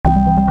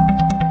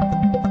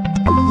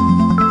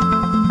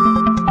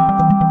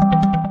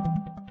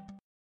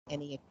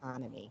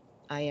economy.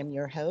 I am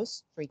your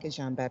host, Frika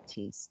Jean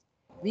Baptiste.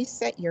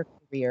 Reset Your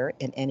Career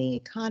in Any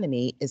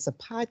Economy is a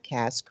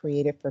podcast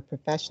created for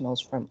professionals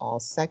from all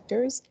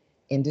sectors,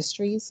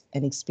 industries,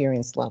 and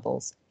experience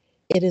levels.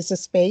 It is a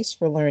space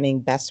for learning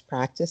best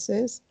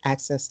practices,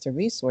 access to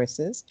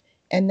resources,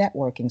 and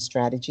networking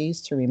strategies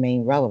to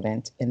remain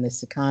relevant in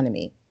this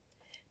economy.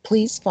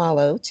 Please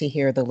follow to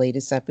hear the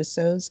latest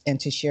episodes and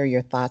to share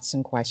your thoughts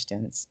and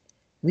questions.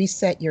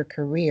 Reset Your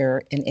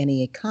Career in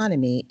Any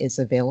Economy is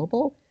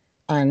available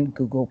on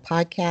Google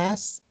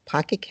Podcasts,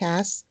 Pocket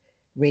Casts,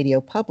 Radio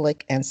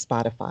Public, and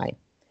Spotify.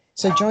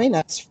 So join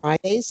us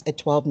Fridays at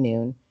 12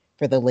 noon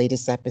for the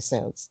latest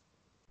episodes.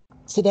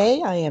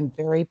 Today, I am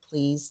very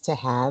pleased to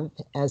have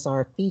as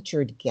our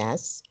featured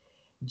guest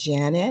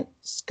Janet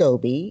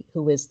Scobie,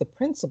 who is the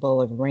principal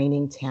of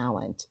Reigning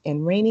Talent.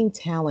 And Reigning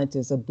Talent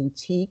is a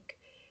boutique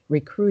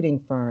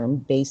recruiting firm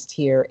based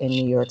here in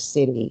New York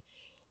City.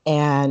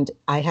 And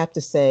I have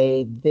to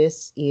say,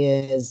 this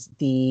is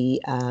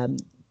the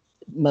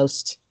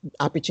most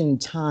opportune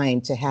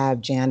time to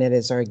have Janet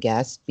as our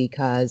guest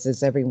because,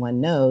 as everyone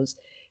knows,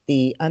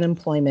 the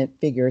unemployment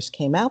figures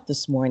came out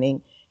this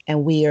morning,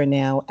 and we are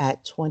now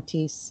at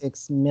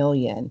 26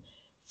 million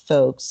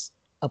folks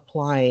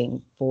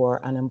applying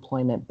for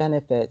unemployment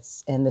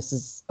benefits. And this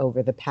is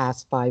over the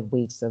past 5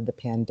 weeks of the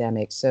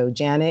pandemic. So,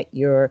 Janet,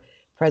 your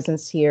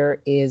presence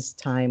here is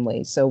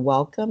timely. So,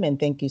 welcome and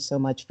thank you so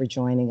much for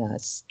joining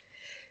us.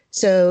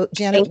 So,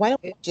 Janet, why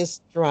don't we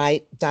just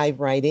dive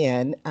right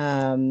in?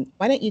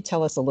 Why don't you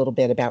tell us a little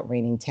bit about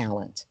Reigning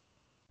Talent?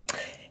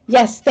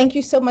 Yes, thank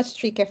you so much,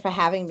 Trika, for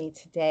having me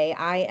today.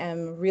 I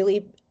am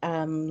really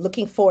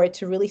looking forward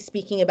to really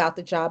speaking about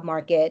the job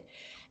market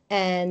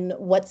and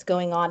what's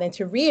going on, and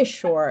to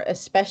reassure,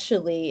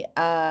 especially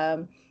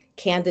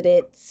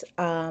candidates,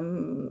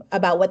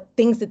 about what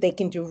things that they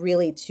can do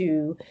really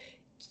to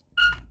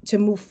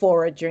move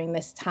forward during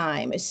this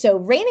time. So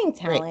Reigning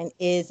Talent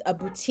is a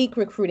boutique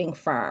recruiting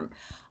firm,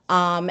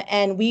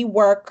 and we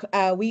work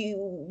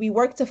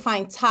to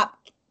find top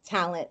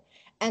talent.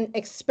 And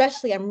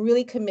especially, I'm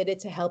really committed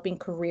to helping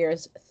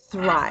careers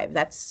thrive.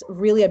 That's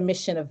really a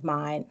mission of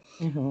mine.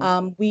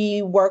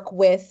 We work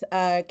with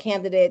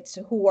candidates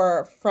who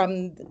are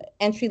from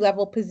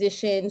entry-level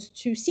positions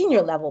to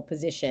senior-level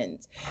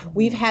positions.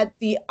 We've had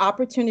the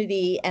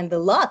opportunity and the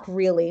luck,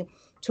 really,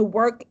 to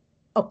work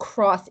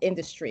across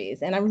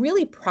industries, and I'm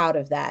really proud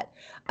of that.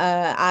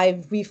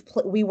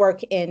 We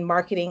work in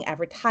marketing,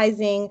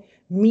 advertising,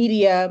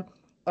 media,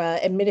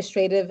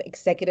 administrative,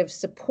 executive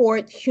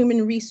support,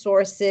 human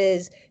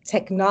resources,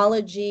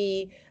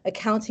 technology,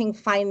 accounting,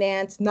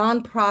 finance,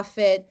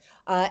 nonprofit,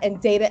 and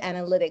data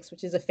analytics,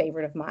 which is a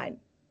favorite of mine.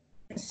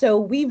 So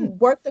we've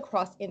worked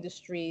across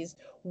industries,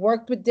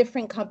 worked with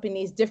different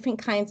companies, different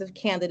kinds of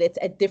candidates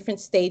at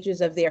different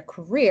stages of their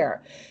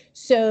career.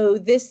 So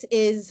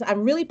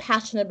I'm really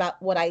passionate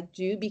about what I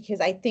do because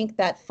I think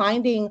that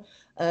find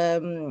a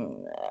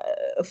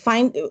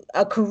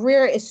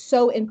career is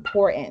so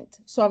important.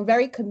 So I'm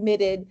very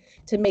committed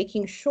to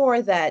making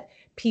sure that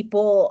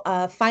people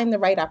find the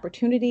right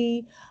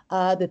opportunity,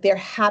 that they're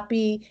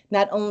happy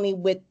not only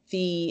with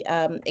the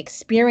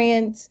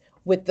experience,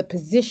 with the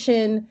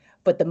position,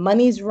 but the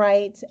money's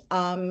right.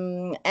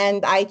 And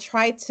I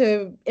try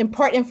to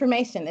impart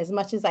information as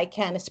much as I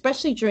can,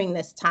 especially during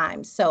this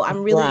time. So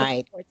I'm really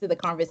looking forward to the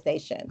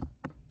conversation.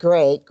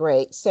 Great,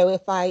 great. So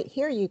if I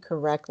hear you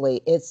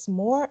correctly, it's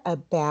more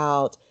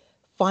about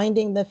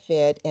finding the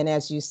fit. And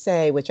as you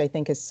say, which I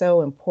think is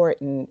so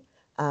important,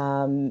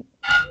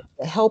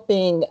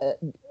 helping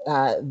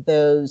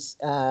those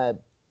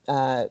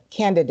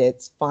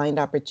candidates find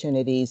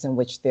opportunities in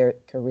which their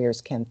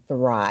careers can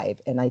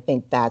thrive. And I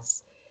think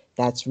that's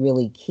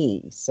really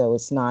key. So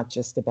it's not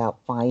just about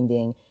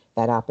finding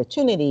that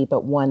opportunity,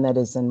 but one that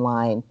is in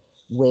line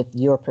with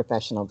your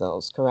professional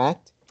goals,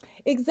 correct?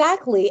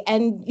 Exactly.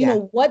 And,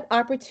 what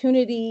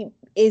opportunity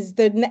is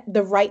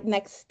the right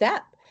next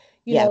step?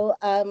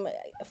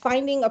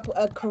 Finding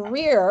a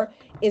career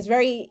is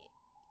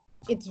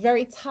it's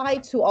very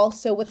tied to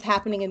also what's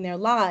happening in their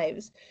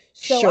lives.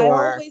 So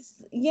sure.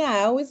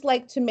 I always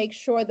like to make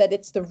sure that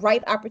it's the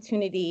right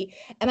opportunity.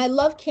 And I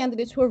love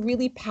candidates who are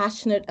really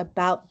passionate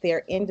about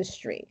their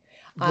industry.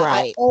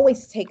 I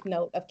always take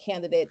note of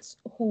candidates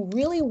who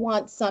really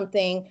want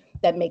something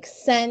that makes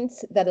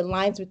sense, that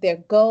aligns with their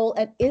goal,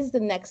 and is the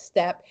next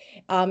step.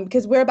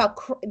 Because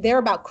they're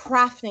about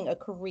crafting a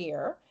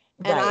career,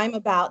 and I'm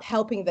about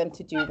helping them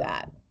to do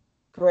that.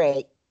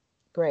 Great.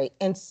 Great.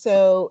 And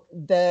so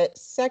the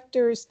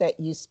sectors that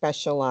you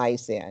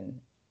specialize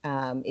in,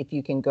 if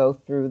you can go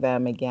through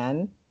them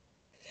again.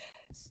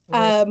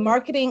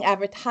 Marketing,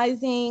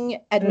 advertising,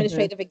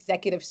 administrative,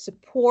 executive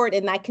support,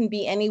 and that can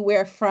be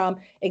anywhere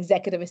from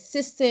executive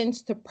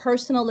assistants to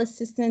personal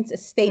assistants,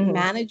 estate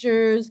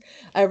managers,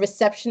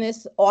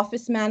 receptionists,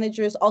 office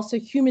managers, also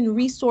human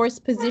resource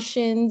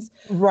positions.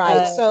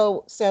 Right.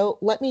 So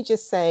let me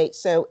just say,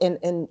 so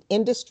in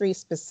industry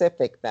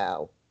specific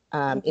though,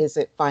 is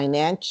it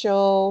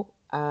financial?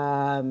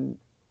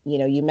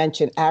 You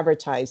mentioned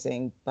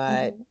advertising,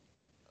 but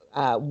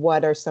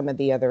what are some of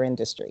the other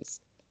industries?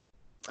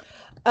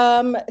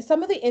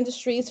 Some of the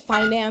industries,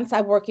 finance,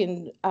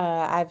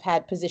 I've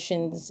had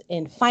positions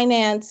in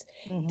finance,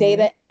 Hmm.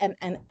 data and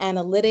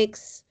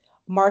analytics,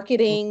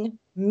 marketing,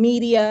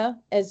 media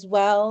as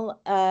well,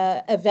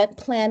 event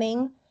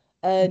planning,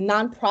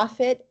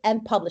 nonprofit,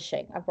 and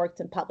publishing. I've worked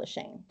in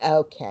publishing.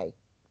 Okay,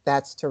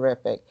 that's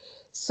terrific.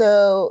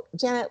 So,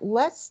 Janet,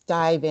 let's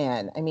dive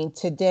in. I mean,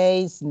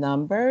 today's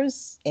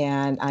numbers,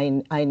 and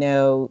I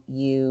know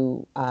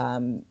you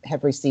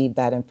have received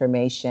that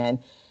information.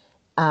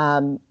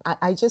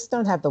 I just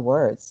don't have the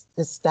words.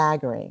 It's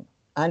staggering, It's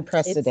that.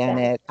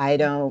 unprecedented. I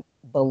don't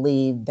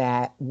believe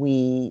that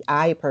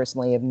I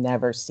personally have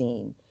never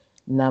seen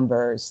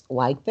numbers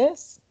like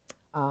this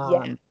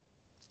Yeah. um,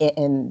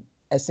 in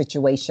a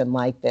situation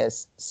like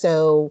this.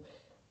 So,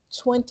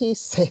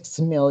 26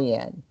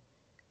 million.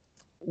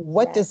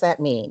 What Yes. does that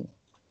mean?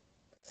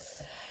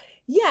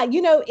 Yeah,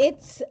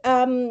 it's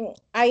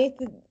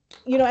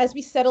as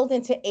we settled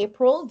into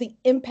April, the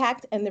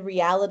impact and the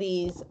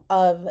realities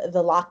of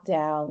the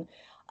lockdown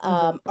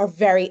Hmm. are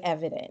very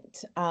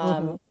evident.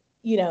 Hmm.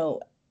 You know,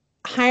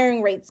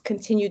 hiring rates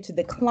continue to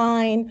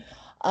decline.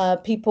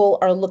 People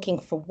are looking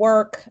for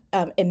work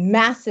in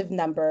massive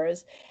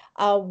numbers.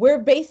 We're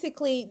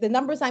basically, the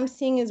numbers I'm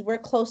seeing is we're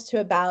close to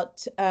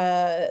about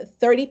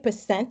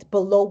 30%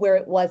 below where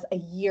it was a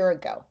year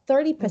ago. Hmm.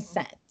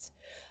 30%.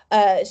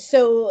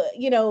 So,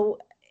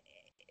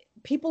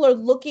 people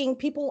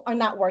are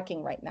not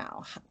working right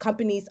now.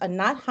 Companies are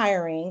not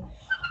hiring.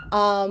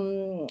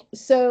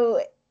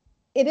 So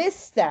it is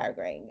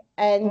staggering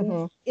and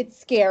Hmm. it's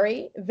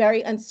scary,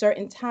 very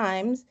uncertain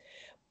times,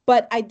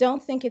 but I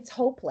don't think it's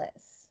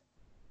hopeless.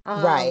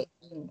 Um, Right.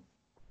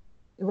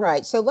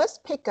 Right. So let's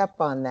pick up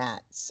on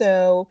that.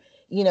 So,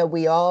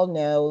 we all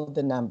know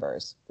the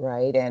numbers,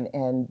 right?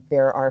 And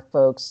there are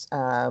folks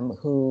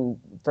who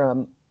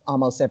from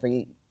almost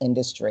every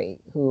industry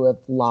who have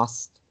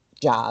lost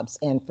jobs.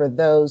 And for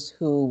those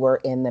who were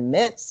in the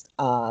midst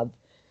of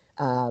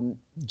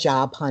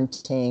job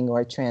hunting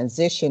or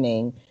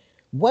transitioning,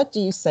 what do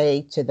you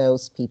say to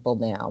those people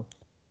now?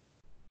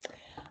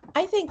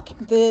 I think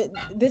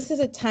this is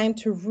a time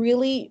to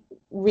really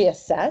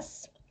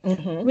reassess,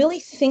 Hmm. really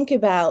think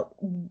about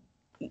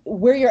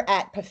where you're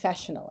at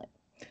professionally.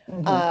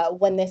 Hmm.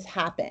 When this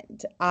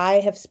happened. I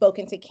have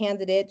spoken to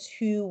candidates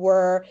who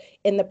were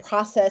in the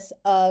process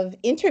of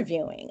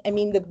interviewing. I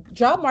mean, the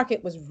job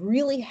market was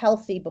really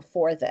healthy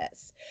before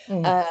this.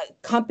 Hmm.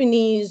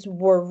 Companies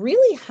were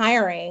really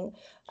hiring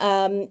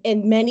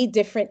in many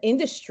different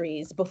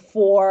industries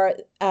before,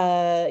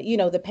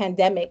 the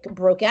pandemic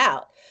broke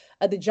out.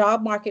 The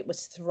job market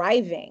was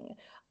thriving.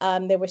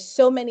 There were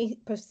so many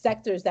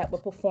sectors that were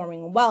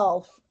performing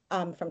well,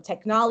 from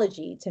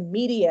technology to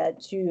media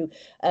to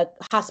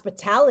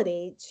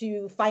hospitality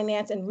to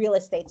finance and real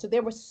estate. So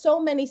there were so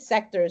many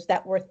sectors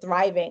that were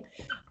thriving.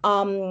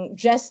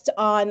 Just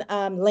on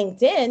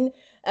LinkedIn,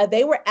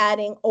 they were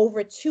adding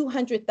over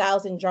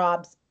 200,000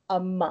 jobs a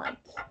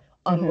month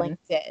on Hmm.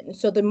 LinkedIn.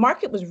 So the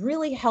market was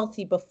really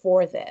healthy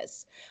before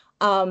this.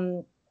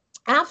 Um,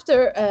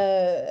 After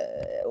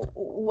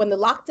when the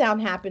lockdown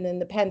happened and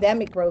the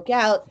pandemic broke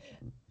out,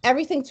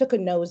 everything took a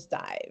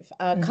nosedive.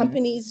 Hmm.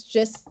 Companies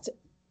just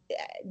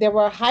There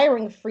were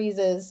hiring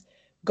freezes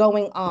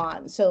going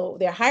on. So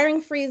there are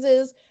hiring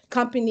freezes.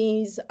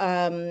 Companies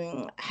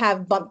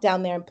have bumped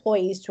down their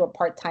employees to a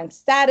part-time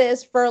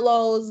status,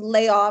 furloughs,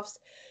 layoffs.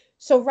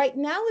 So right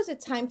now is a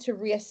time to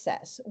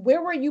reassess.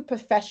 Where were you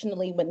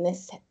professionally when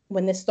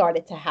this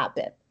started to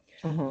happen?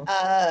 Hmm.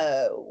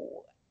 Uh,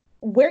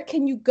 where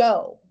can you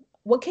go?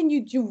 What can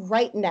you do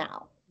right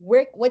now?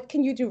 What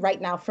can you do right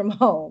now from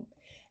home?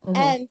 Hmm.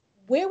 And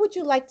where would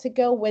you like to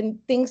go when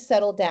things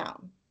settle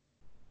down?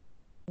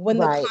 When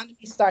the Right.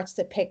 economy starts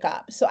to pick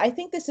up. So I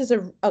think this is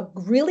a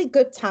really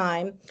good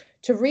time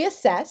to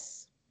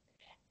reassess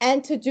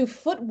and to do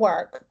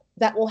footwork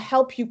that will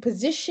help you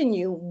position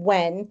you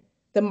when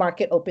the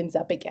market opens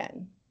up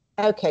again.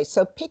 Okay,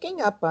 so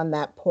picking up on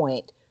that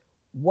point,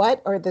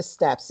 what are the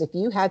steps, if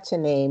you had to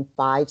name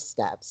 5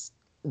 steps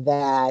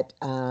that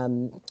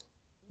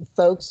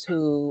folks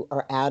who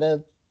are out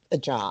of a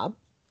job,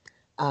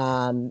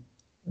 um,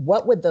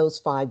 what would those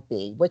 5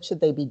 be? What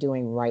should they be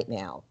doing right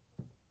now?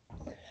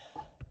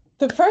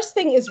 The first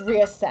thing is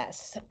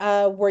reassess.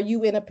 Were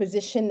you in a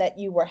position that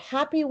you were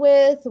happy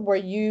with? Were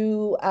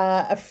you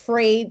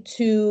afraid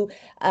to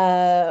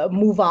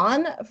move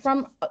on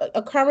from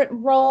a current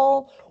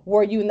role?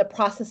 Were you in the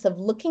process of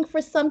looking for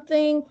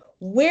something?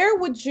 Where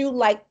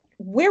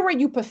were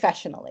you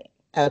professionally?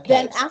 Okay.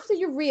 Then, after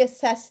you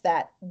reassess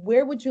that,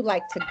 where would you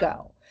like to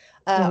go?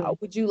 Mhm.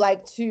 Would you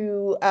like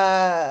to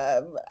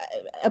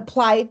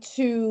apply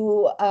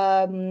to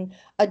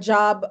a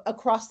job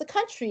across the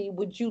country?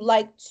 Would you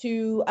like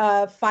to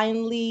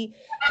finally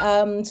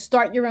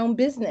start your own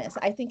business?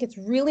 I think it's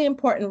really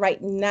important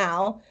right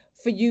now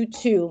for you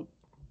to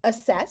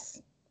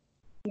assess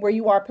where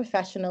you are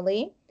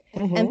professionally,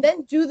 and Mhm.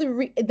 then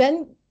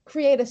then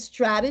create a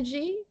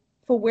strategy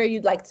for where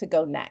you'd like to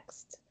go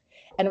next.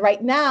 And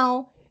right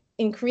now,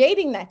 in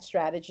creating that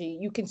strategy,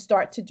 you can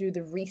start to do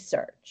the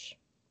research.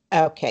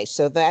 Okay,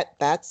 so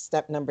that's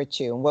step number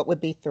two. And what would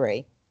be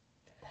three?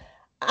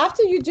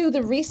 After you do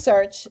the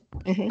research,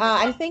 Hmm.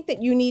 I think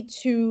that you need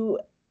to,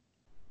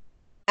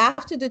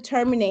 after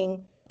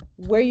determining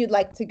where you'd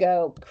like to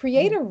go,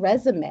 create Hmm. a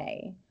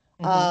resume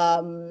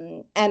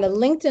Hmm. and a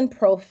LinkedIn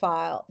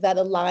profile that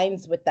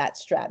aligns with that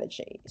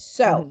strategy.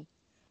 So,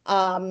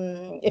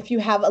 Hmm. if you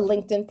have a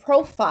LinkedIn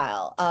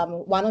profile,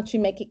 why don't you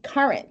make it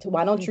current?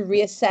 Why don't you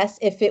reassess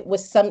if it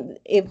was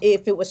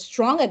if it was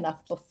strong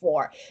enough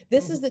before?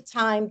 This is Hmm. the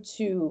time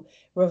to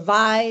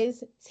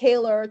revise,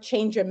 tailor,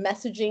 change your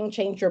messaging,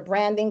 change your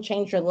branding,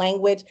 change your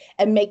language,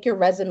 and make your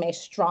resume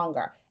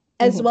stronger,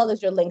 as Hmm. well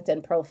as your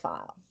LinkedIn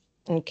profile.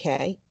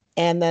 Okay.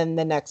 And then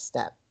the next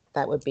step,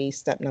 that would be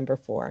step number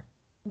four.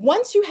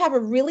 Once you have a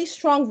really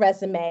strong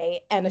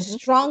resume and a Hmm.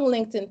 strong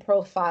LinkedIn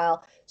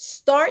profile,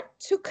 start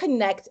to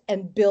connect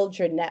and build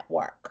your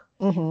network.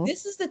 Hmm.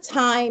 This is the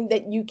time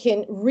that you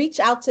can reach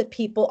out to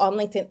people on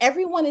LinkedIn.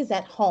 Everyone is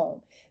at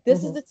home. This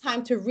is Hmm. the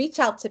time to reach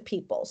out to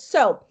people.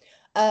 So,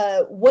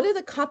 what are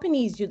the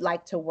companies you'd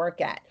like to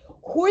work at?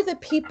 Who are the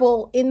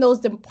people in those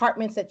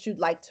departments that you'd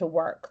like to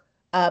work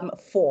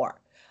for?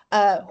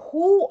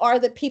 Who are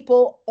the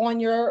people on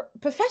your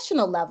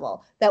professional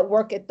level that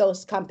work at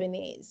those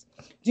companies?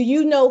 Do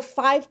you know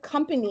 5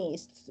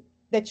 companies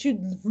that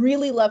you'd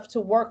really love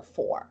to work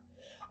for?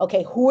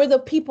 Okay, who are the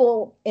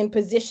people in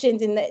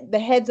positions in the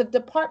heads of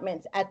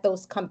departments at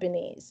those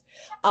companies?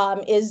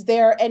 Is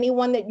there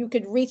anyone that you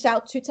could reach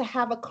out to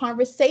have a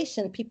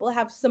conversation? People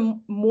have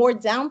some more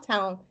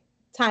downtown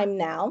time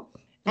now,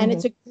 and Hmm.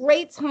 it's a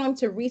great time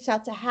to reach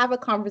out to have a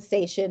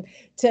conversation,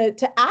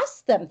 to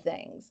ask them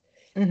things,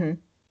 Hmm.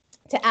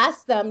 to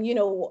ask them,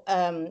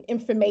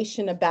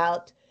 information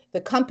about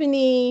the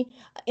company,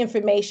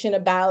 information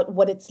about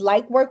what it's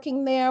like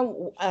working there.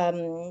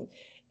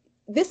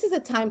 This is a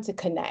time to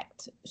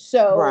connect.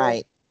 So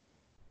Right.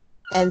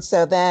 And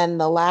so then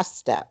the last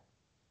step,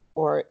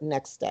 or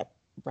next step,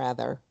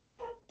 rather.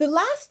 the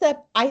last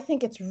step, I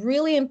think it's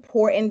really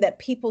important that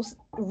people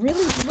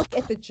really look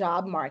at the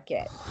job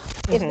market.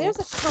 If Hmm. there's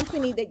a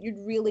company that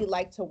you'd really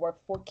like to work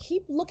for,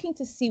 keep looking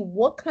to see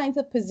what kinds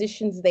of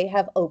positions they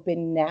have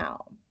open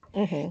now.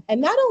 Hmm.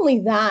 And not only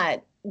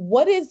that,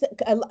 what is,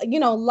 a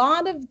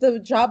lot of the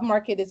job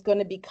market is going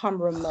to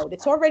become remote.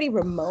 It's already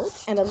remote,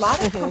 and a lot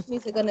of Hmm.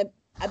 companies are going to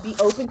be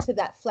open to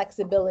that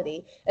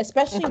flexibility,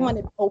 especially Hmm. when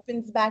it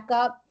opens back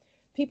up.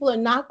 People are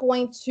not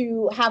going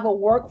to have a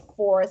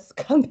workforce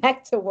come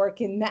back to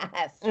work in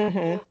mass.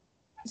 Hmm.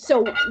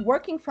 So,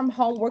 working from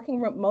home, working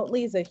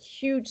remotely is a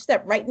huge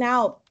step. Right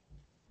now,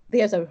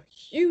 there's a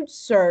huge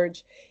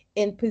surge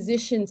in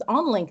positions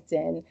on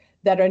LinkedIn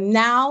that are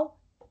now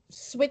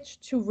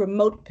switched to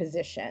remote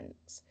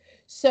positions.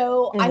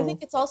 So I Hmm.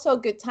 think it's also a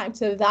good time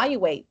to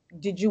evaluate.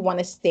 Did you want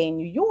to stay in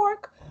New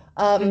York?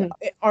 Hmm.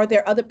 Are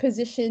there other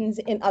positions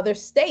in other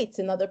states,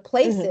 in other Hmm.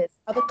 places,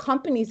 other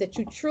companies that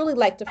you truly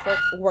like to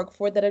work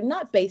for that are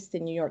not based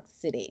in New York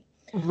City?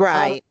 Um,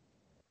 Right.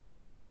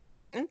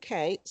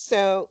 Okay.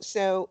 So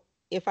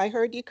if I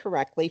heard you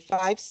correctly,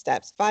 five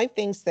steps, five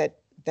things that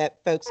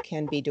folks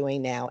can be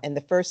doing now. And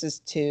the first is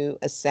to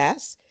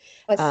assess,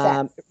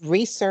 assess.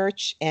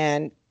 research,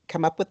 and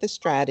come up with a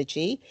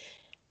strategy.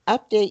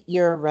 Update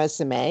your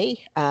resume,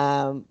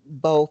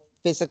 both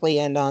physically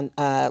and on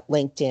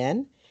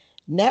LinkedIn.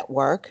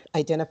 Network,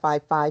 identify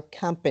 5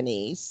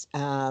 companies,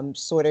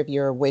 sort of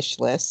your wish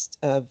list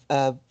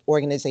of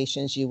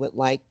organizations you would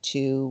like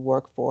to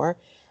work for,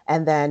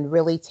 and then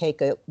really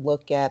take a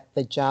look at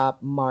the job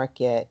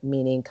market,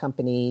 meaning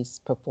companies'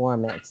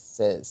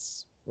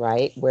 performances,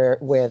 right?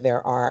 Where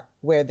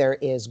there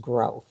is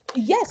growth.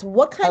 Yes,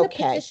 what kind of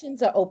Okay,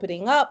 positions are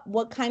opening up?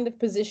 What kind of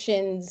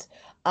positions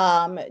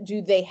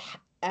did they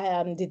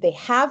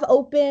have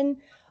open?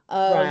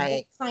 What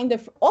right. kind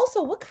of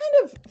also what kind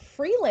of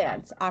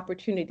freelance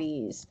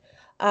opportunities?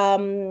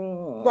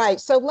 Um, Right.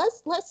 So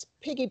let's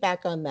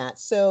piggyback on that.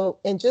 So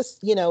and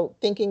just,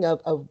 thinking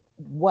of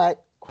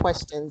what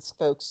questions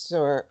folks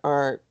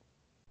are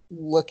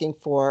looking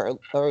for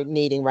or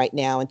needing right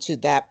now. And to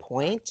that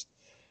point,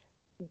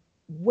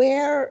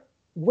 where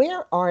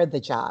where are the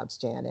jobs,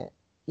 Janet?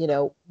 You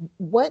know,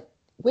 what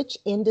which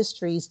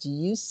industries do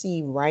you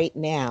see right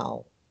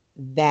now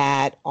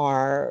that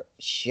are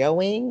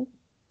showing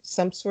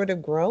some sort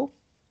of growth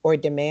or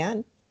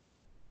demand?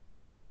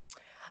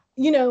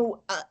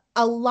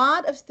 a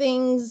lot of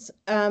things.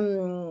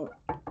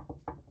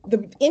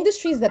 The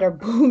industries that are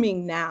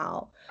booming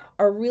now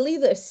are really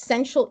the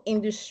essential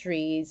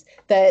industries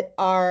that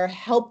are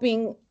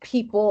helping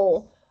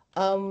people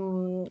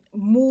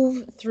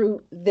move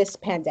through this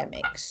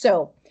pandemic.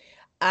 So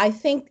I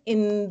think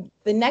in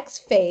the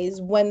next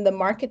phase, when the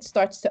market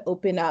starts to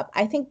open up,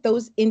 I think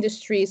those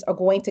industries are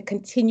going to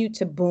continue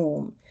to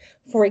boom.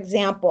 For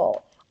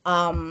example,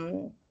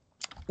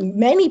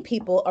 many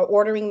people are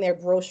ordering their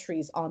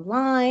groceries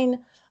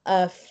online,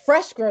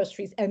 fresh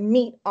groceries and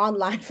meat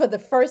online for the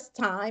first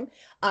time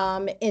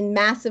in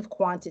massive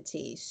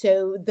quantities.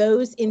 So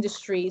those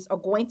industries are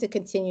going to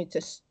continue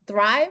to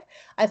thrive.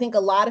 I think a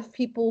lot of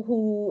people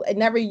who had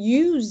never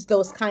used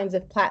those kinds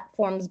of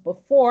platforms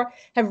before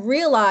have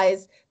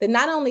realized that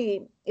not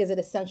only is it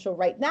essential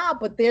right now,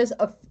 but there's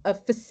a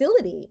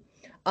facility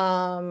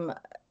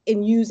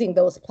in using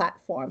those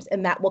platforms,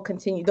 and that will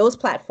continue. Those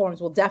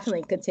platforms will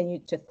definitely continue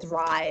to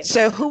thrive.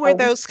 So who are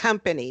those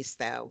companies,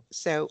 though?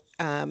 So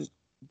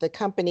the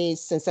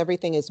companies, since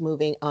everything is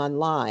moving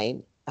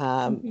online,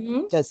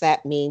 does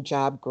that mean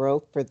job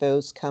growth for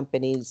those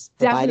companies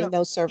providing Definitely.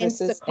 those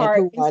services? And Instacart.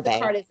 who are they?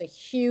 Instacart is a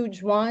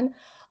huge one.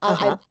 I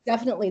Uh-huh.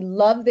 definitely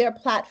love their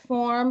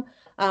platform.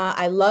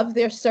 I love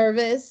their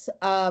service.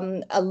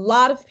 A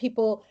lot of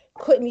people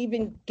couldn't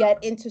even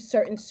get into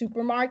certain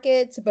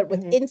supermarkets, but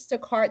with Hmm.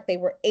 Instacart, they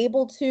were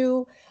able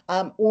to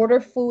order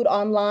food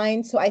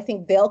online. So I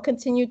think they'll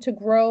continue to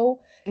grow,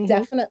 Hmm.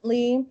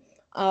 definitely.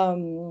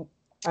 Um,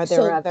 Are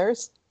there so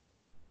others?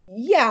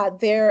 yeah,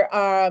 they're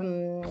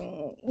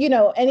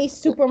any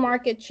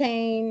supermarket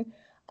chain,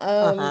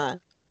 um, Uh-huh.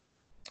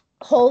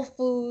 Whole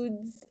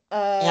Foods,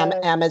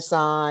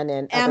 Amazon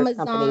and other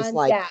companies Amazon.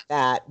 like Yeah,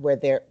 that where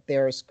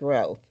there's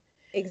growth.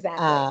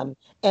 exactly.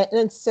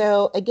 And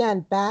so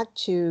again, back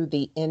to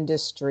the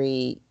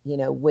industry,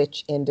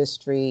 which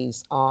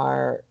industries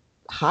are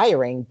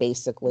hiring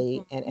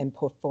basically Mhm. and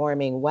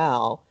performing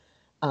well,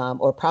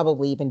 or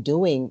probably even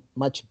doing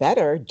much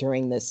better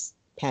during this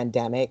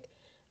pandemic.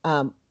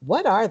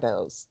 What are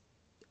those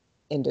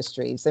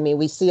industries? I mean,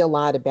 we see a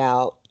lot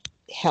about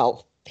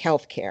healthcare,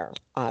 Yeah,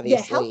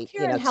 obviously,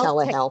 healthcare and health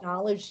telehealth.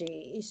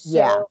 technology.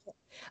 Yeah. So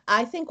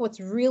I think what's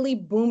really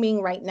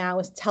booming right now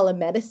is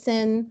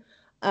telemedicine.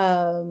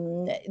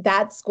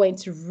 That's going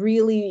to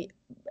really,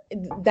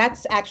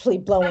 that's actually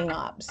blowing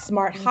up.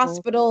 Smart Hmm.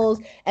 hospitals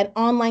and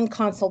online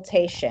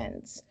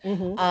consultations.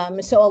 Hmm.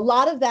 So a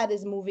lot of that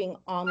is moving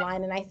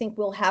online, and I think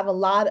we'll have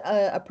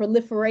a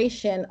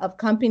proliferation of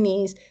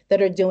companies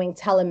that are doing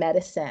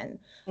telemedicine.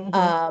 Hmm.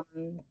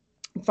 Um,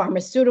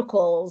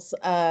 Pharmaceuticals,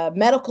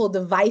 medical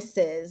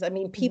devices. I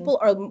mean,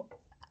 Hmm.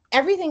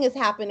 everything is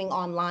happening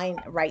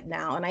online right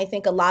now. And I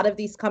think a lot of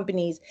these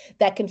companies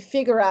that can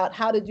figure out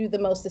how to do the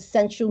most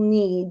essential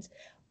needs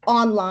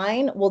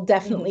online will Hmm.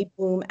 definitely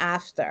boom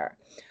after.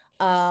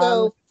 Um,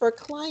 So, for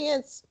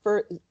clients,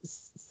 for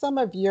some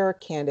of your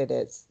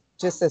candidates,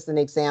 just as an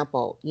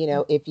example,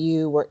 if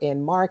you were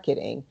in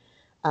marketing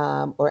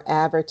or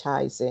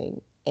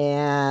advertising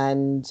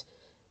and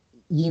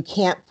you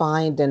can't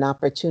find an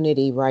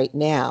opportunity right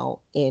now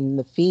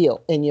in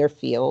your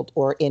field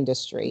or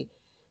industry,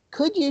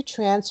 could you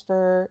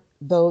transfer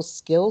those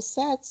skill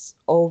sets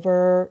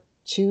over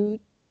to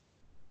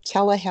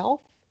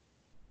telehealth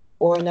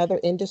or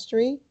another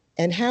industry?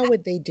 And how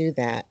would they do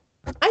that?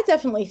 I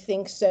definitely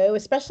think so,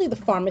 especially the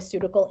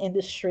pharmaceutical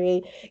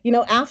industry.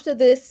 After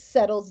this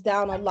settles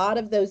down, a lot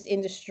of those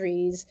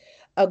industries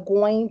are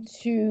going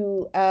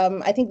to,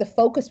 I think the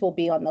focus will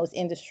be on those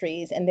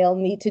industries, and they'll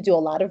need to do a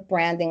lot of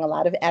branding, a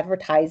lot of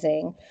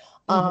advertising.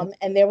 Hmm.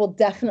 And there will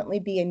definitely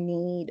be a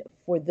need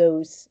for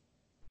those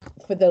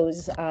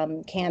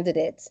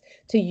candidates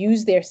to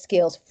use their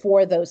skills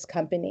for those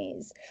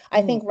companies.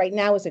 I Hmm. think right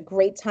now is a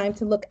great time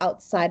to look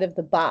outside of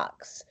the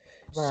box.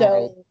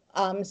 Right.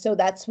 So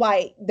that's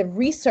why the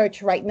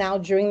research right now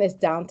during this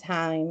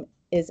downtime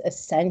is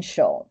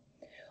essential.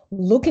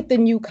 Look at the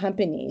new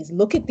companies.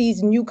 Look at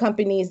these new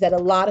companies that a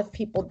lot of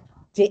people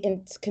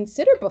didn't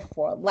consider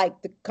before,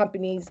 like the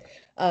companies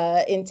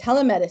in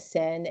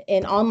telemedicine,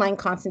 in online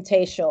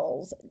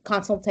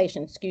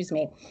consultation, excuse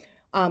me.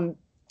 Um,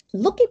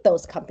 Look at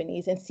those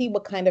companies and see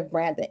what kind of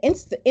brand.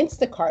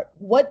 Instacart.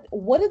 What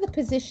are the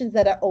positions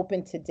that are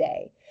open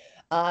today?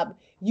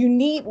 You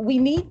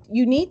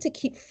need to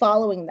keep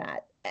following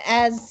that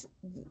as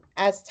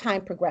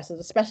time progresses,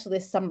 especially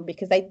this summer,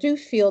 because I do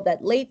feel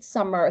that late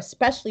summer,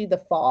 especially the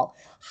fall,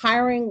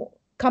 hiring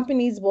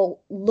companies will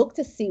look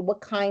to see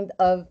what kind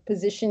of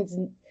positions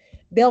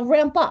they'll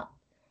ramp up.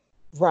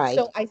 Right.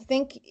 So I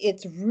think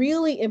it's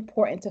really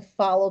important to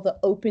follow the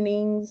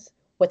openings,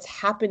 what's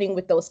happening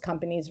with those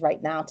companies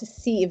right now, to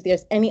see if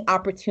there's any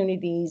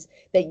opportunities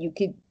that you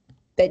could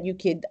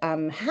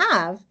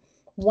have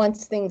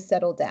once things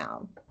settle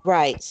down.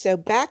 Right. So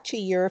back to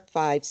your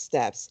 5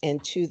 steps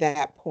and to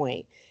that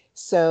point.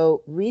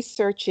 So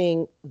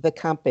researching the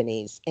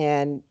companies,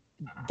 and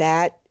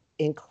that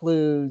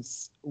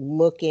includes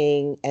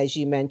looking, as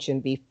you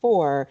mentioned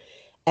before,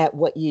 at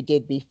what you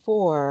did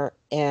before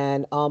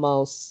and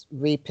almost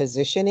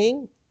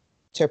repositioning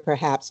to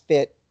perhaps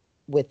fit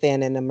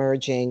within an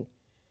emerging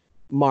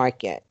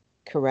market,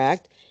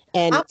 correct?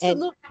 And and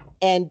Absolutely.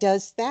 and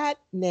does that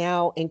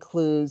now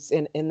includes,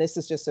 and this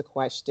is just a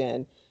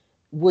question,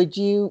 would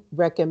you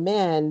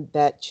recommend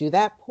that to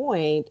that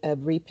point of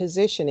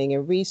repositioning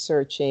and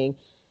researching,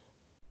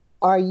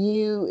 are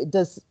you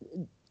does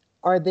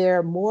are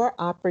there more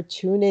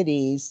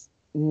opportunities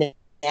now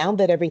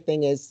that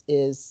everything is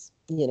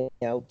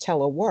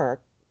telework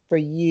for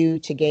you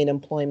to gain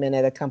employment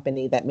at a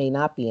company that may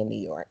not be in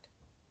New York?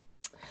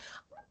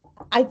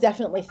 I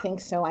definitely think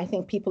so. I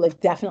think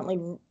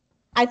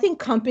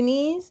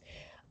companies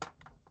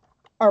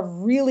are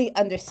really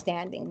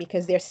understanding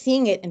because they're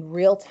seeing it in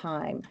real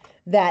time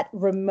that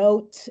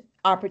remote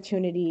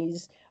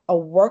opportunities, a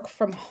work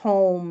from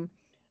home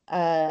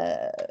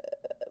uh,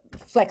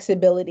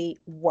 flexibility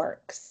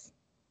works.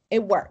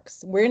 It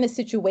works. We're in a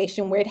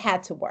situation where it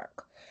had to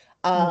work.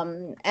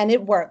 And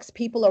it works.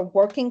 People are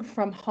working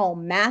from home.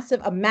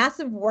 A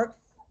massive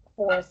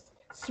workforce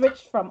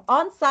switched from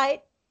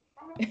on-site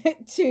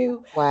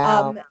to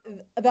Wow.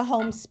 the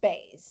home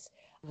space.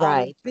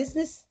 Right.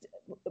 Business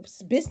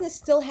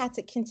still had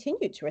to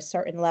continue to a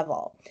certain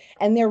level,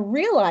 and they're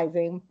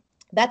realizing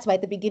that's why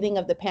at the beginning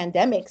of the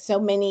pandemic,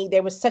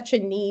 there was such a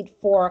need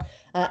for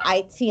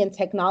IT and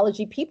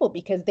technology people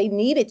because they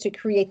needed to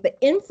create the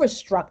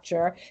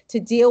infrastructure to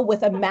deal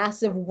with a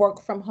massive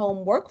work from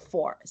home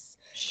workforce.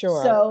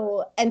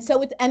 Sure.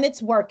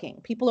 It's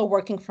working. People are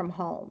working from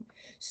home.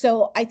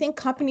 So I think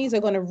companies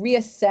are going to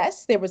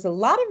reassess. There was a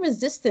lot of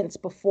resistance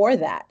before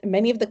that.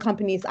 Many of the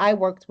companies I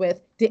worked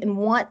with didn't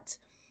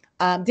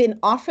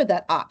offer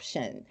that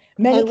option.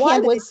 Many And why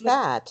was candidates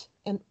that?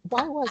 And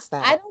why was I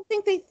that? don't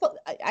think they thought,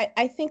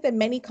 I think that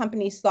many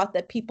companies thought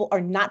that people are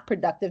not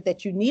productive,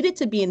 that you needed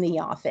to be in the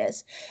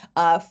office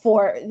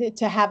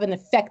to have an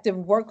effective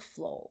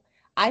workflow.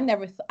 I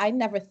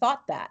never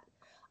thought that.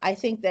 I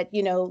think that,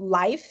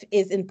 life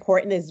is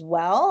important as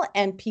well,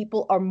 and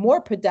people are more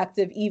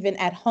productive even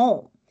at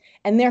home.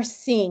 And they're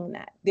seeing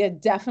that. They're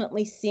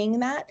definitely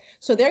seeing that.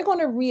 So they're going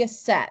to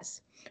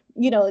reassess.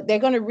 They're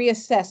going to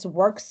reassess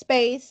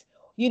workspace.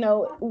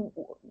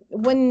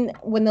 When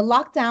the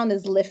lockdown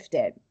is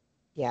lifted,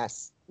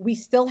 Yes. we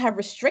still have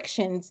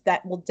restrictions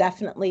that will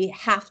definitely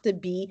have to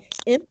be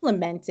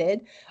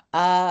implemented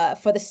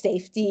for the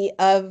safety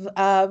of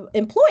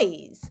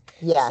employees.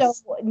 So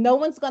Yes. no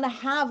one's going to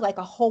have like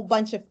a whole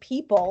bunch of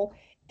people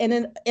in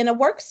a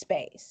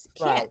workspace.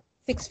 Can't Right.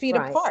 6 feet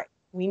Right. apart.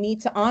 We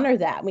need to honor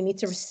that. We need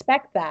to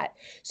respect that.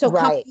 So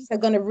Right. companies are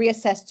going to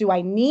reassess: do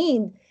I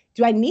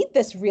need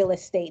this real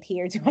estate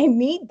here? Do I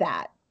need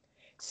that?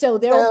 So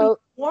there will be So,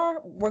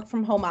 more work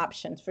from home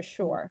options for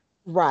sure.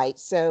 right.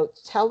 So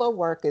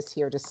telework is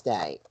here to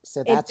stay.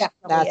 So It that's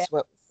definitely is.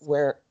 that's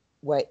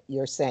what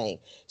you're saying.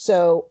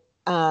 So,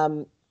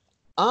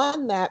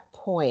 on that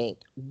point,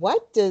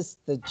 what does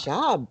the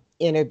job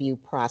interview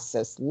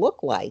process look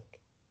like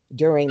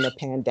during the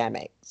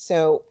pandemic?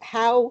 So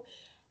how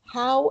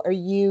are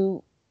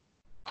you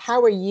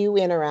how are you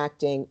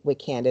interacting with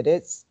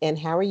candidates and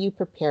how are you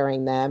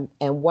preparing them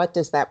and what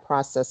does that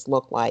process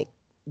look like,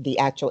 the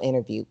actual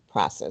interview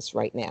process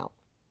right now?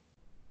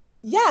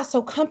 Yeah,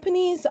 so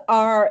companies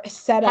are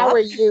set How are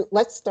up. you?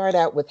 Let's start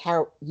out with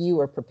how you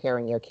are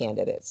preparing your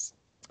candidates.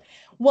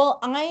 Well,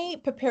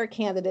 I prepare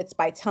candidates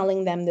by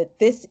telling them that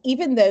this,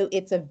 even though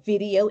it's a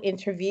video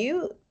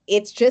interview,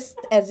 it's just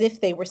as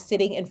if they were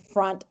sitting in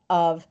front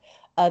of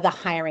the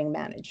hiring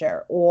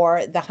manager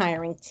or the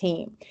hiring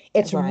team.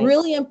 It's Right.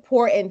 really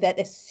important that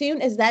as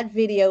soon as that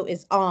video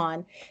is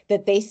on,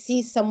 that they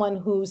see someone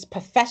who's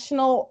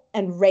professional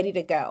and ready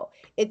to go.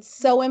 It's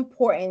so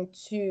important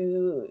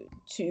to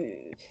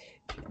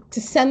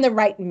send the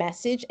right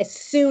message as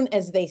soon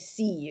as they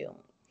see you.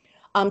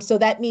 So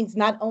that means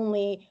not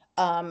only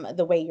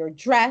the way you're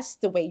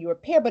dressed, the way you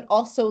appear, but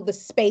also the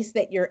space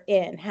that you're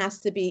in has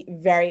to be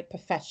very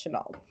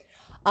professional.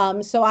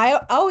 So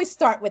I always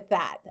start with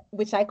that,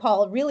 which I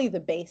call really the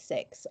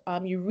basics.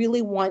 You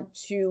really want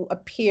to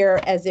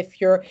appear as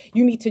if you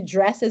need to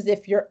dress as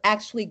if you're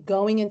actually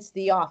going into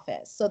the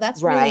office. So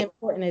that's really Right.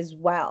 important as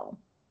well.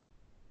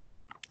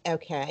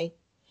 Okay.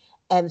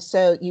 And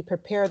so you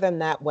prepare them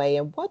that way.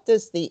 And what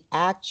does the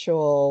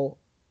actual,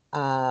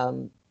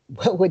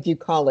 what would you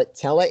call it,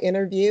 tele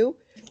interview?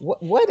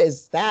 What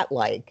is that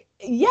like?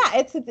 Yeah,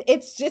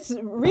 it's just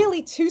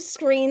really two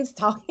screens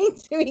talking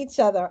to each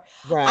other.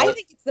 I Right.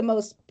 think it's the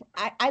most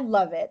I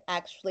love it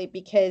actually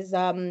because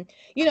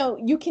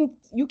you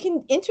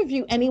can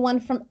interview anyone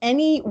from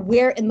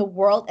anywhere in the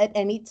world at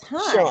any time.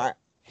 Sure.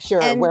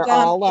 Sure. And We're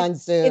all on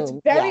it's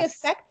Zoom. very Yes.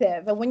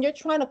 effective. And when you're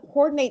trying to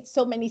coordinate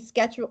so many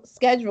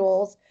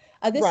schedules,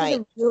 this is Right.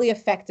 a really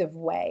effective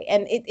way.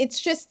 And it's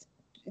just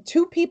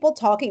two people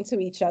talking to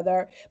each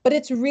other, but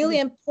it's really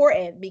Mhm.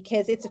 important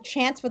because it's a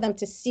chance for them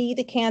to see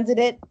the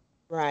candidate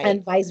Right.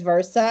 and vice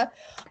versa.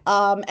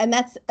 And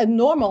that's a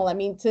normal. I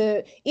mean,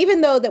 to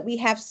even though that we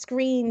have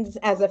screens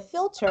as a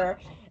filter,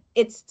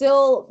 it's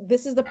still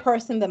this is the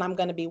person that I'm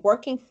going to be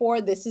working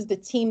for. This is the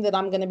team that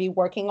I'm going to be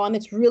working on.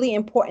 It's really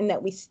important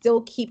that we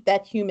still keep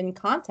that human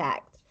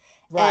contact.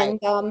 Right.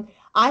 And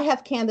I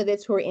have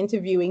candidates who are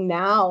interviewing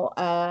now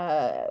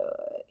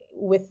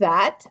with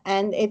that,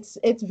 and it's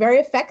very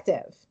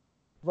effective.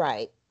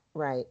 Right,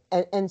 right.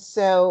 And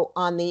so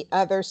on the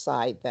other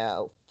side,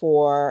 though,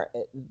 for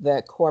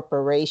the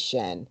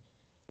corporation,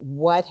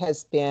 what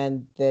has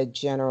been the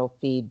general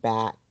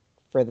feedback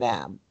for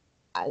them?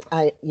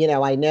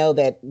 I know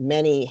that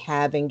many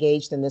have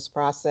engaged in this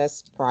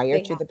process prior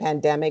They to have. the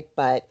pandemic,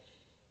 but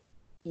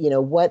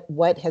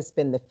what has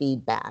been the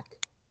feedback?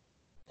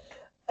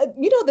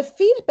 The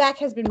feedback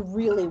has been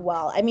really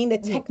well. I mean, the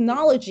Mhm.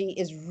 technology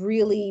is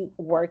really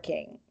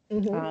working.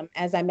 Mm-hmm.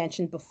 as I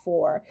mentioned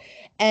before.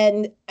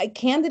 And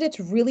candidates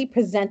really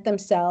present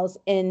themselves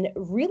in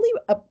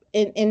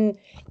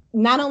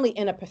not only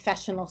in a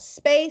professional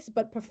space,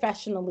 but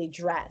professionally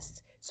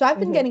dressed. So I've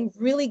been Mm-hmm. getting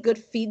really good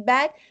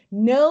feedback.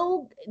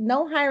 No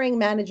hiring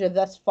manager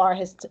thus far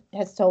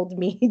has told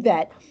me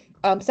that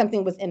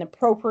something was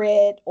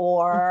inappropriate,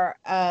 or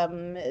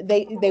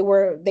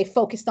they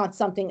focused on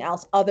something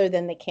else other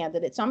than the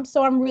candidate.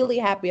 So I'm really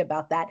happy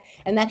about that.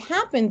 And that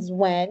happens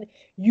when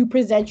you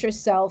present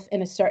yourself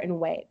in a certain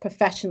way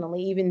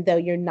professionally, even though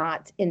you're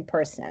not in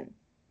person.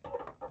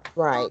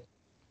 Right.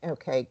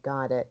 Okay,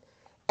 got it.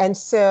 And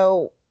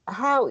so,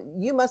 how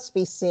you must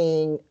be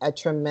seeing a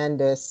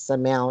tremendous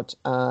amount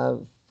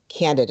of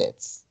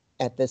candidates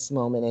at this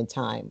moment in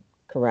time,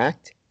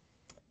 correct?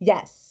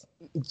 Yes.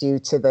 Due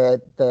to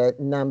the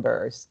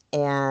numbers.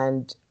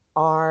 And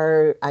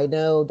I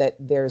know that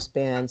there's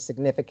been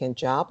significant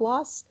job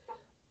loss,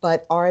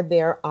 but are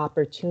there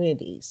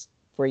opportunities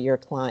for your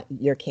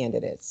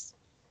candidates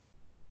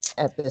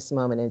at this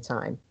moment in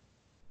time?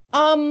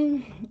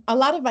 A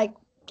lot of my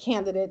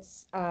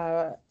candidates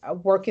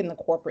work in the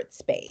corporate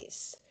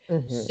space.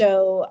 Hmm.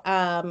 So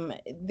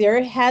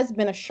there has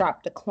been a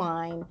sharp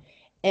decline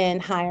in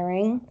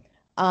hiring.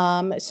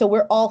 So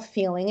we're all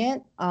feeling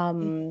it.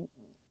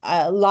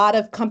 A lot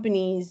of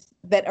companies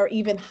that are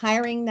even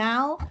hiring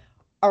now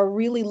are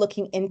really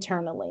looking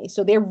internally.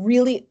 So they're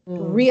really Mm,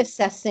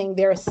 reassessing,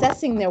 they're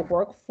assessing their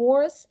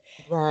workforce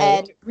right,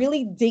 and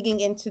really digging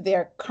into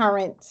their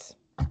current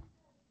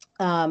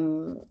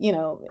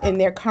in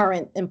their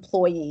current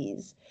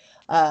employees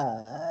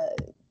uh,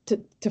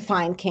 to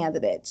find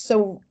candidates.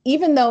 So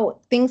even though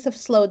things have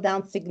slowed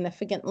down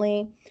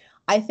significantly,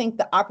 I think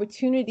the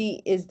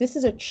opportunity is this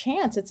is a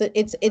chance.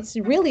 It's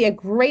really a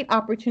great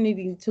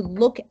opportunity to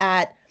look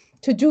at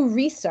to do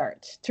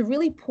research to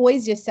really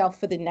poise yourself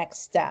for the next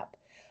step.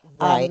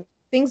 right.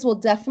 Things will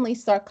definitely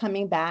start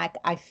coming back,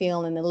 I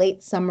feel, in the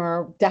late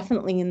summer,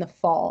 definitely in the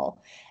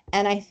fall.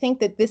 And I think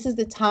that this is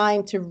the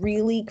time to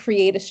really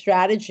create a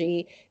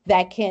strategy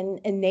that can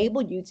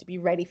enable you to be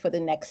ready for the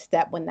next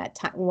step when that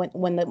time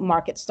when the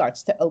market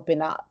starts to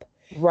open up.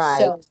 Right.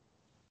 So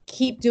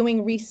keep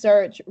doing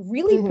research,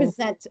 really Hmm.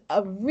 present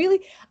a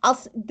really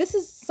this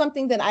is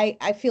something that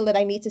I feel that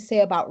I need to say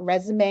about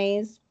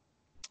resumes.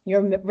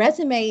 Your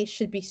resume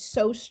should be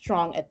so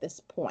strong at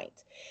this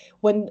point.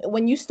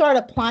 When you start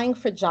applying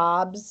for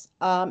jobs,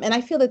 and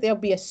I feel that there'll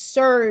be a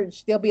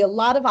surge, there'll be a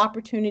lot of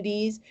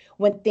opportunities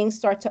when things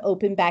start to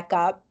open back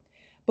up.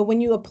 But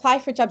when you apply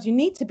for jobs, you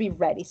need to be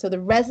ready. So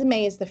the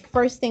resume is the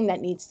first thing that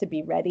needs to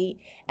be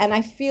ready. And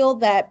I feel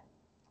that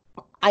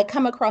I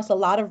come across a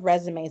lot of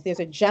resumes. There's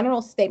a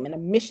general statement, a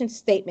mission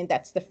statement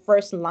that's the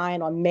first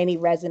line on many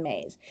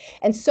resumes.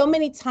 And so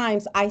many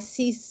times I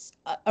see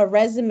a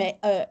resume,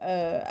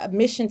 a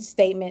mission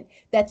statement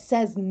that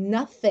says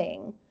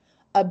nothing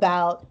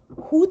about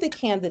who the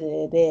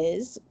candidate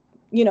is,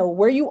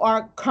 where you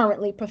are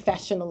currently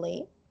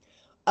professionally,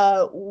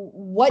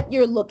 what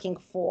you're looking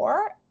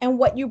for and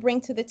what you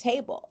bring to the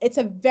table. It's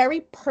a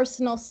very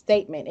personal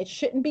statement. It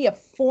shouldn't be a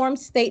form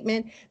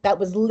statement that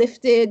was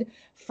lifted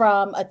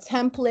from a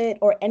template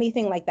or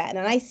anything like that.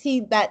 And I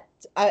see that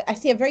I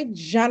see a very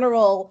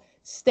general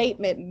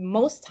statement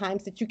most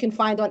times that you can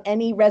find on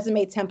any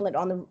resume template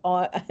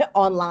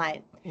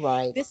online.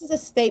 Right. This is a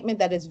statement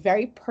that is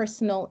very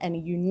personal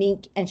and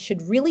unique and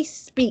should really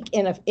speak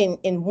in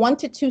 1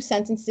 to 2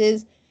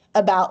 sentences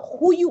about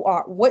who you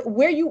are,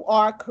 where you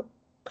are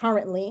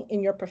currently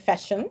in your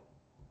profession,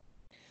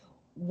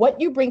 what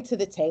you bring to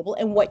the table,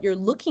 and what you're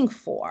looking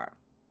for.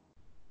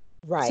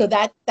 So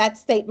Right. that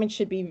statement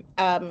should be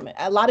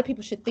a lot of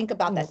people should think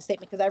about that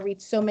statement because I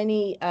read so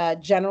many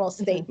general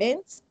Mm-hmm.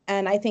 statements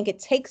and I think it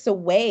takes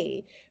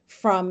away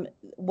from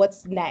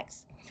what's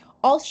next.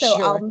 Also,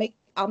 Sure.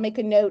 I'll make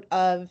a note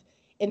of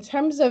in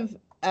terms of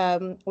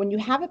when you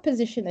have a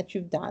position that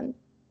you've done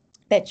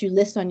that you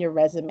list on your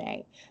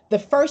resume, the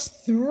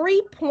first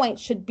 3 points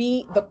should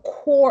be the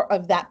core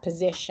of that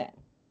position.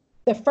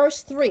 The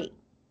first three.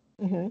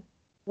 Hmm.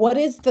 What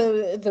is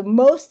the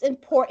most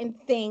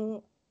important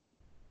thing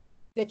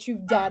that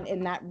you've done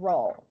in that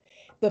role?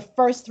 The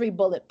first 3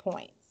 bullet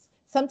points.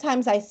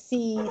 Sometimes I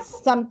see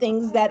some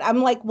things that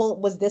I'm like, well,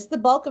 was this the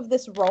bulk of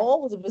this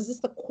role? Was this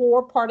the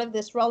core part of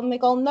this role? And they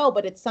go, no,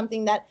 but it's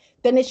something that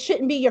then it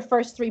shouldn't be your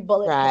first 3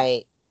 bullet points. Right.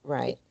 It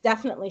Right.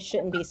 definitely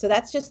shouldn't be. So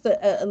that's just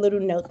a little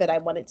note that I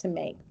wanted to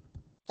make.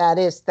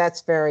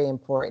 That's very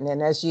important.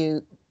 And as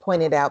you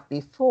pointed out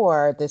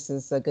before, this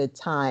is a good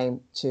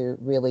time to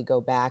really go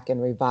back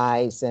and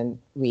revise and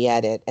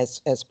re-edit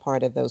as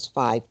part of those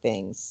 5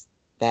 things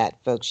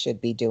that folks should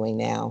be doing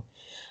now.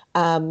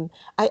 Um,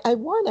 I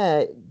want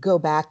to go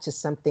back to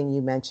something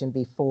you mentioned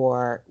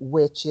before,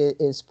 which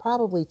is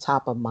probably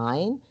top of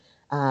mind,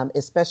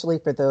 especially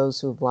for those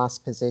who've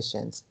lost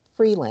positions.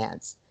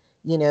 Freelance.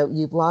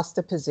 You've lost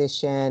a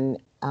position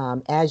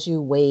as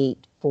you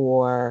wait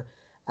for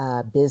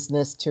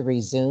business to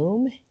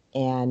resume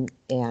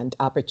and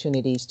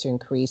opportunities to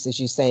increase, as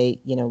you say,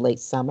 late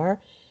summer.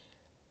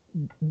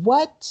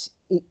 What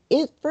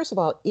it first of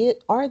all,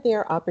 are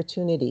there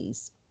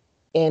opportunities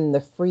in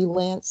the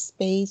freelance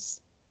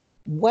space,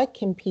 what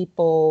can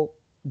people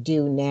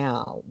do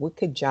now? What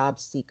could job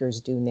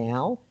seekers do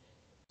now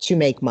to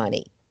make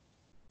money?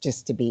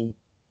 Just to be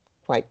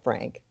quite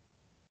frank.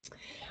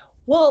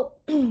 Well,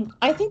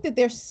 I think that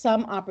there's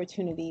some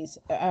opportunities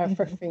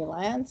for Mhm.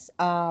 freelance.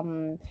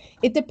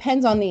 It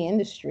depends on the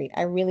industry.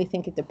 I really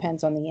think it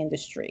depends on the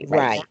industry right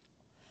now. Right.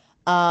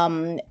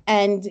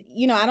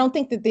 And I don't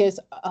think that there's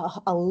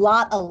a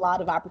lot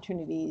of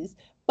opportunities,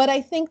 but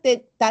I think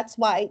that that's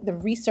why the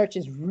research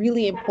is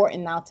really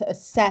important now to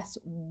assess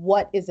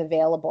what is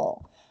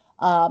available,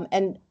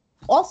 and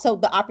also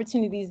the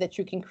opportunities that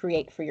you can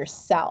create for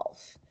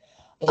yourself.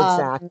 Um,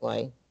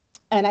 Exactly.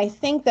 and I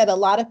think that a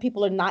lot of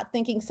people are not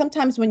thinking.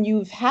 Sometimes when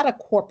you've had a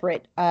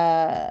corporate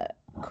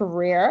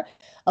career,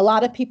 a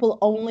lot of people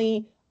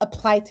only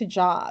apply to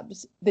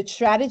jobs. The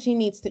strategy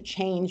needs to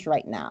change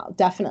right now,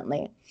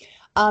 definitely.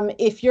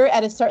 If you're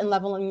at a certain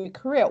level in your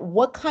career,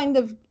 what kind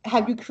of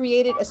have you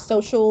created a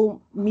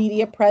social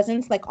media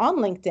presence like on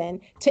LinkedIn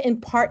to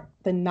impart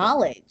the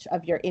knowledge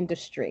of your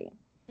industry?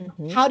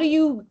 Hmm. How do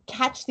you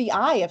catch the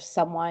eye of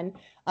someone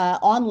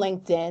on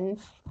LinkedIn?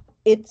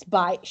 It's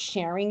by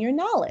sharing your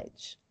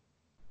knowledge.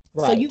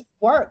 So Right. you've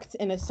worked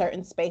in a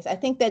certain space. I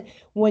think that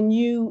when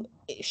you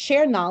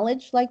share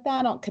knowledge like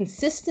that on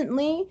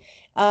consistently,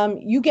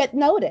 you get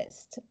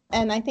noticed,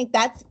 and I think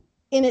that's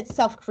in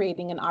itself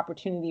creating an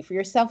opportunity for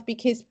yourself,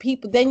 because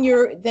people then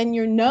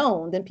you're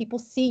known, then people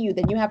see you,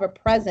 then you have a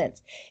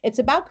presence. It's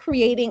about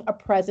creating a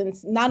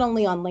presence not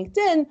only on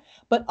LinkedIn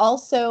but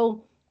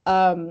also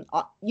on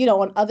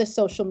other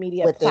social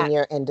media Within platforms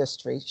your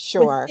industry.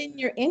 Sure. within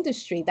your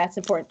industry. That's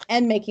important,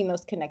 and making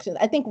those connections.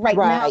 I think right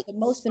now Right. the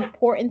most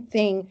important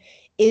thing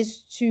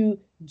is to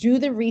do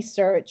the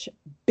research,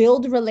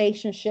 build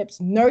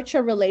relationships,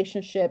 nurture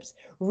relationships,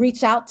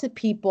 reach out to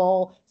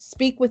people,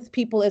 speak with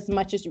people as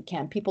much as you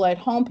can. People are at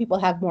home, people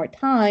have more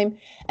time,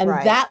 and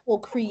Right. that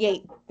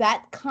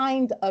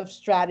kind of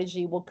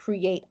strategy will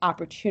create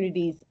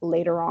opportunities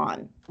later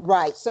on.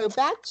 Right. So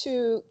back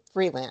to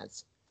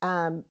freelance.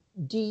 Um,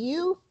 do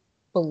you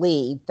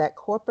believe that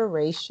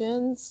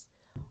corporations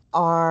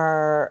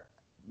are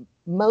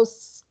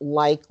most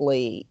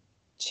likely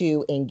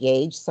to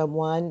engage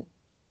someone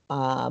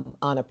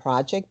on a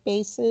project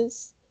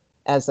basis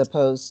as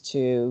opposed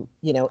to,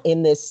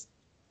 in this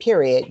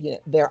period,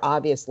 they're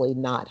obviously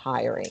not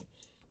hiring.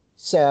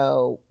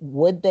 So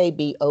would they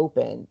be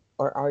open,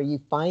 or are you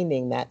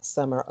finding that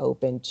some are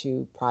open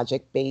to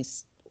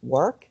project-based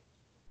work?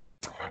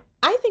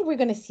 I think we're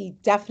going to see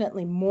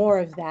definitely more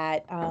of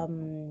that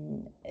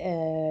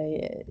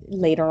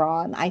later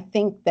on. I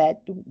think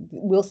that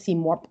we'll see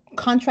more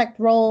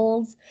contract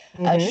roles,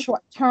 Hmm.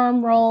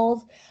 short-term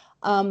roles.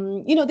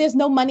 There's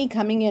no money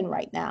coming in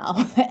right now,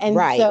 and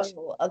Right.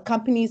 so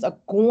companies are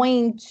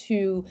going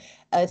to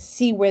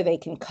see where they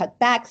can cut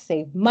back,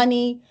 save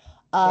money.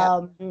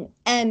 Yep.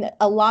 And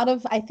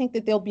I think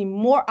that there'll be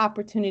more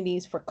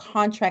opportunities for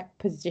contract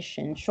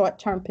positions,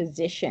 short-term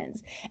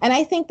positions. And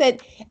I think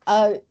that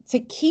to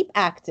keep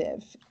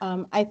active,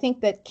 I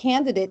think that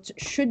candidates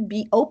should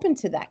be open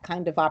to that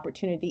kind of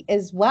opportunity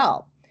as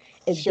well.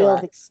 It builds Sure.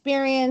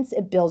 experience,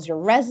 it builds your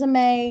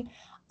resume.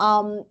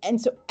 And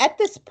so at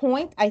this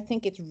point, I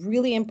think it's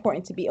really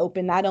important to be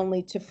open not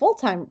only to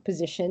full-time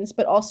positions,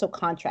 but also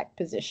contract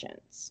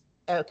positions.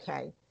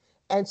 Okay.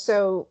 And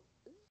so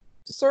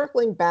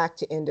circling back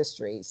to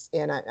industries,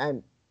 and I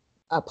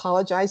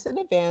apologize in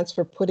advance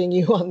for putting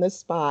you on the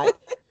spot.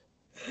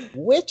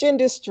 Which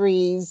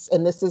industries,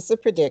 and this is a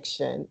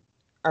prediction,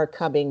 are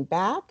coming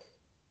back,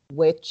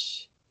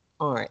 which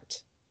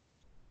aren't?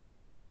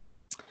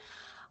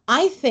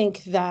 I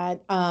think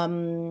that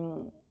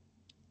the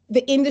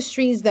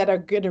industries that are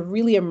going to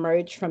really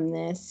emerge from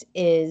this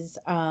is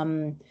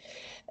like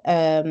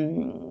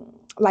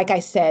I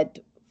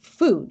said,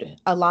 food.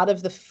 A lot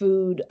of the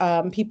food,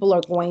 people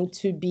are going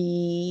to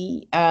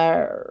be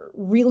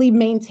really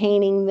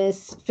maintaining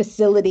this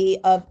facility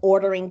of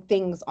ordering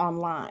things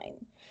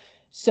online.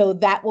 So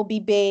that will be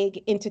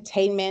big.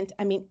 Entertainment.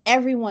 I mean,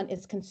 everyone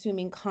is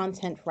consuming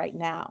content right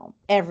now.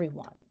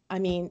 Everyone. I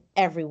mean,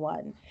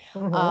 everyone.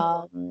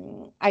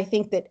 Hmm. I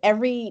think that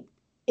every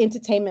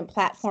entertainment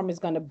platform is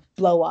going to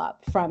blow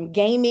up, from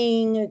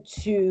gaming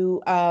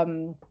to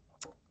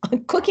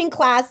cooking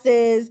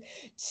classes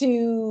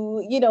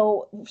to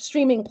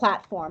streaming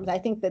platforms. I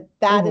think that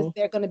is Hmm.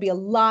 there going to be a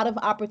lot of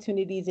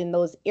opportunities in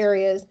those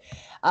areas.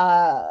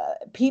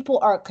 People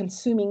are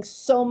consuming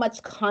so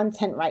much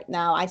content right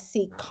now. I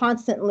see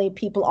constantly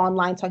people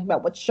online talking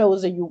about what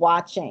shows are you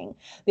watching.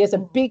 There's a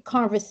big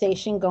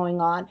conversation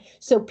going on.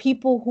 So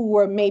people who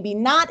were maybe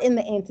not in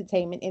the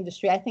entertainment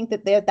industry, I think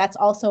that that's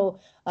also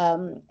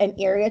an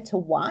area to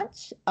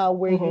watch,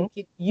 where Hmm. you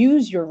could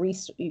use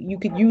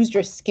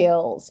your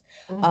skills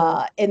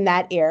Hmm. in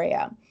that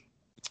area.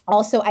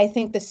 Also, I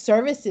think the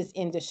services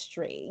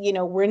industry,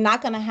 we're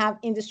not going to have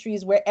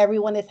industries where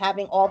everyone is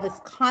having all this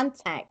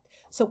contact.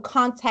 So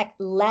contact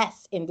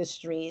less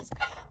industries,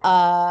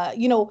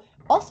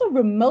 also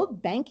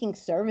remote banking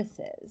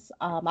services.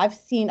 I've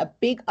seen a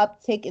big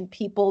uptick in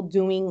people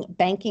doing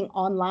banking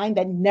online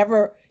that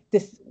never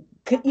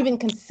could even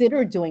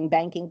consider doing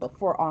banking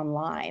before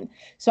online.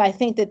 So I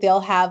think that they'll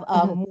have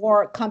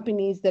more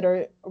companies that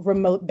are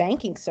remote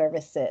banking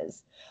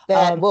services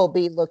that will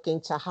be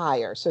looking to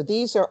hire. So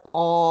these are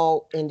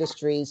all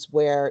industries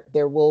where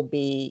there will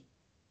be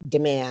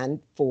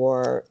demand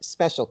for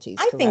specialties,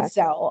 I think correct?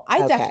 so.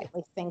 I Okay.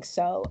 definitely think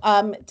so.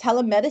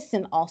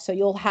 Telemedicine also,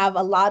 you'll have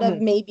a lot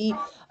of maybe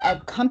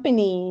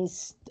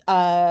companies,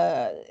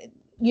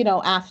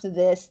 after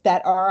this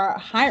that are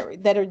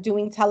hiring, that are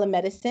doing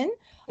telemedicine,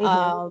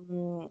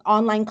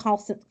 online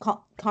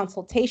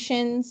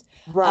consultations.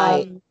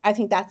 Right. I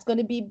think that's going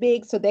to be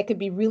big. So there could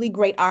be really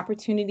great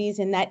opportunities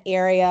in that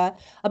area.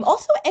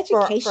 Also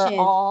education,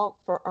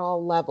 For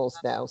all levels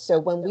though. So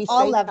when we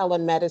all say levels.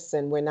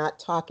 telemedicine, we're not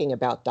talking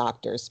about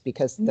doctors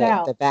because the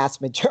No,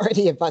 vast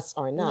majority of us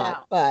are not,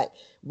 no, but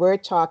we're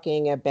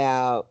talking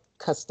about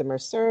customer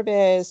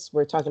service.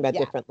 We're talking about yeah,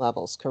 different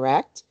levels,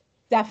 correct? When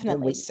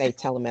we definitely. say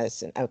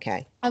telemedicine.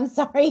 Okay. I'm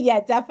sorry. Yeah,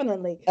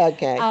 definitely.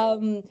 Okay.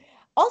 Um,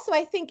 Also,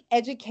 I think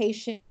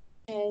education,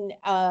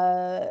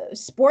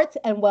 sports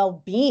and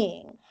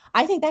well-being.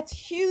 I think that's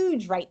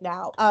huge right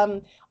now.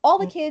 All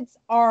the kids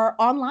are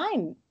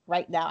online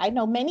right now. I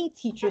know many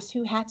teachers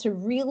who had to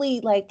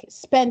really like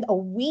spend a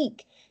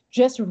week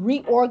just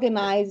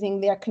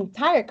reorganizing their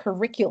entire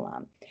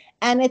curriculum,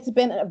 and it's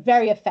been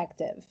very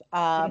effective.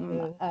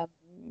 Mhm.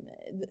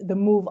 The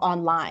move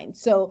online.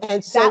 So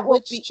And so that will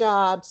which be.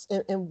 jobs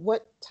and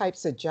what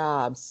types of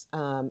jobs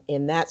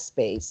in that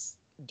space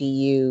do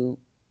you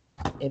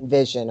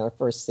envision or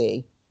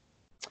foresee?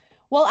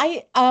 Well,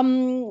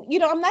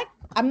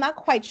 I'm not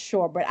quite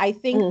sure, but I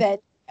think Mm,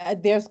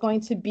 that there's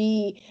going to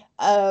be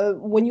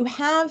when you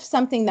have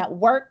something that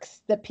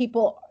works, that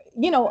people,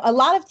 a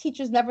lot of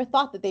teachers never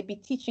thought that they'd be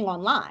teaching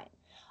online.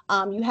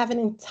 You have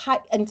an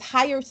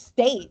entire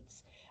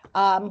states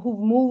who've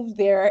moved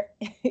their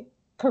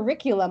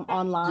curriculum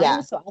online,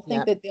 yeah. so I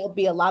think Yep. that there'll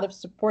be a lot of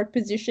support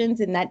positions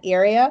in that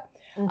area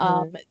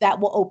Hmm. that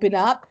will open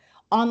up.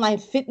 Online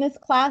fitness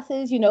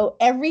classes,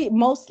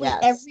 mostly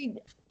Yes.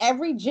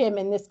 every gym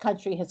in this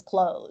country has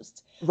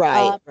closed.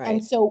 Right. And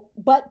Right. so,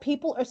 but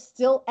people are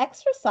still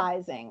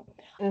exercising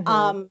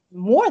Hmm.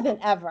 more than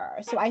ever.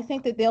 So I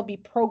think that there'll be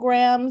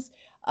programs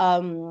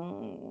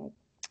um,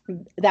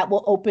 that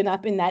will open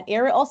up in that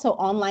area. Also,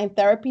 online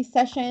therapy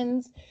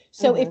sessions.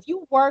 So if Hmm.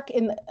 you work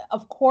in,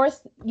 of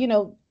course,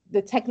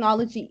 the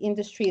technology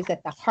industry is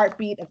at the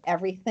heartbeat of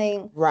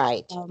everything.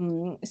 Right.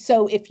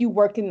 So if you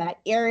work in that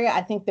area,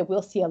 I think that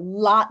we'll see a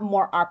lot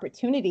more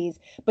opportunities.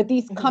 But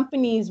these Hmm.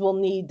 companies will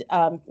need,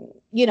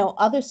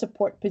 other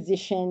support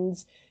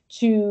positions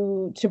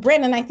to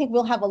brand. And I think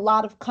we'll have a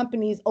lot of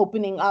companies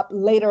opening up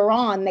later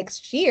on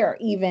next year,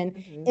 even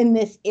Hmm. in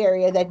this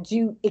area that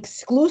do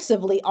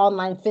exclusively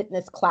online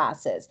fitness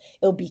classes.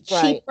 It'll be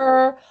Right.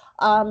 cheaper.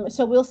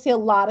 So we'll see a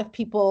lot of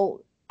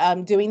people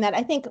doing that.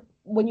 I think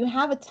when you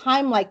have a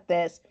time like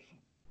this,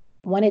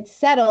 when it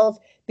settles,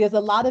 there's a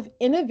lot of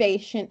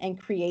innovation and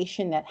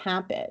creation that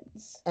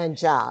happens, And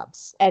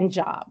jobs. and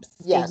jobs.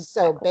 Yes.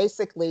 So Exactly.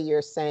 basically,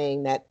 you're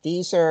saying that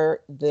these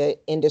are the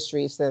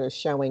industries that are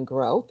showing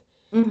growth,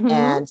 Mm-hmm.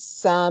 and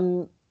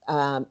some,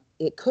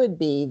 it could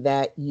be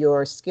that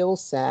your skill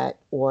set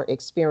or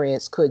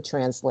experience could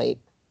translate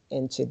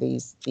into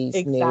these new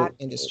Exactly.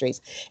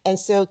 industries. And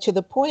so, to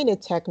the point of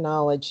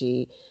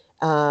technology,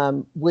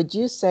 would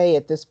you say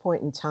at this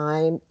point in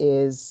time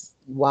is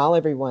while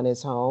everyone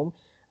is home,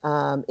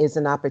 is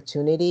an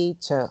opportunity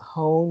to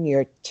hone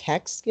your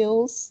tech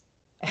skills?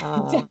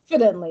 Uh,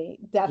 Definitely.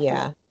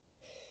 Definitely.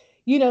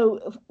 yeah.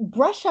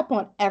 Brush up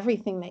on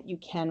everything that you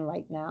can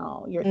right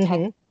now, your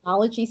Hmm.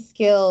 technology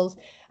skills.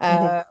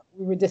 Hmm.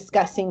 We were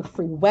discussing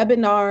free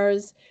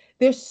webinars.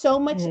 There's so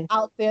much Hmm.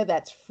 out there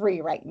that's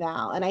free right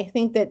now. And I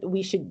think that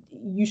you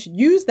should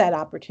use that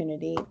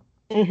opportunity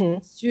Hmm.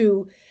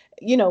 to,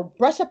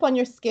 brush up on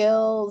your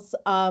skills,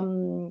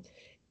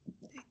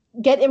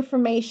 get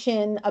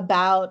information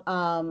about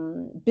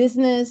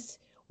business,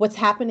 what's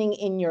happening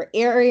in your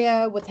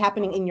area, what's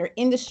happening in your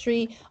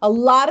industry. A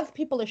lot of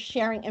people are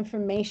sharing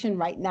information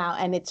right now,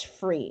 and it's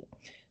free.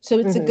 So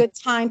it's a Hmm. good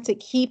time to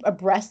keep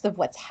abreast of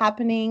what's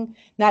happening,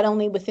 not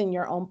only within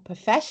your own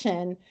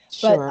profession,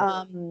 but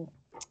Sure.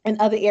 in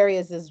other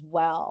areas as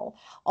well.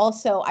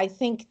 Also, I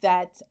think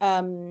that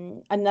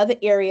another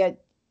area,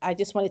 I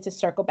just wanted to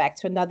circle back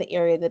to another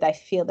area that I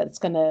feel that it's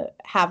going to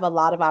have a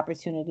lot of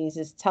opportunities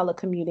is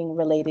telecommuting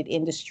related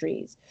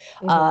industries,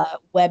 Hmm.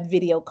 web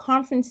video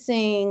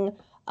conferencing,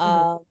 Hmm.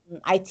 um,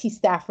 IT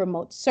staff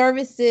remote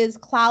services,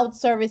 cloud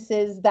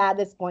services. That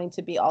is going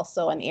to be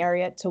also an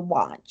area to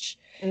watch.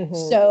 Hmm.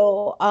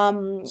 So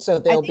So I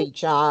there'll think be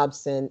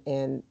jobs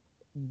in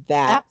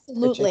that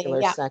absolutely,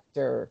 particular yeah,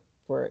 sector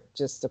for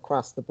just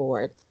across the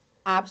board.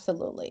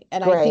 absolutely.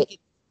 And I think Great.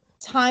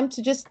 it's time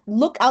to just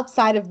look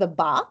outside of the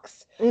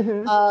box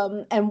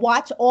Hmm. and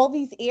watch all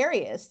these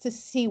areas to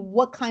see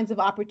what kinds of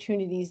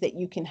opportunities that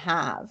you can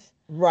have.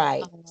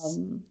 Right.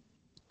 Um,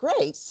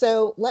 Great.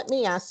 So let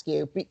me ask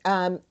you,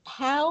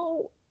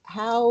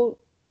 how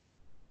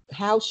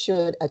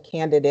should a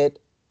candidate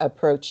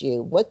approach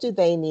you, what do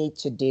they need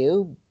to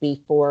do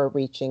before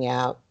reaching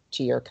out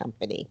to your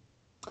company?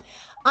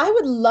 I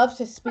would love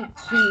to speak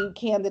to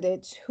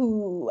candidates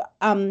who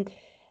I'm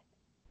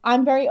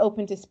very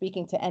open to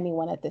speaking to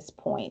anyone at this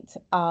point.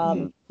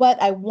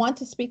 But I want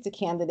to speak to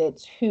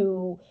candidates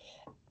who,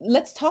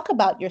 let's talk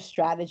about your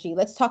strategy.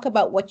 Let's talk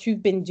about what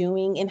you've been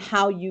doing and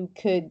how you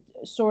could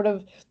sort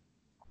of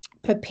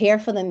prepare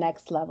for the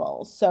next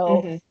level.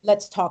 So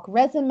let's talk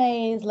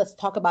resumes. Let's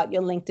talk about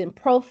your LinkedIn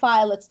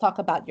profile. Let's talk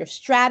about your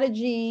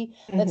strategy.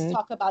 Let's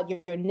talk about your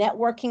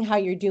networking, how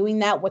you're doing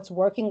that, what's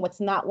working, what's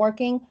not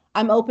working.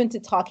 I'm open to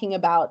talking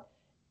about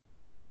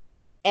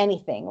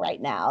anything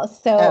right now.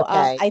 So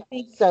Okay. I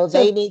think so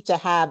they need to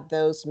have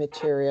those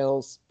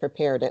materials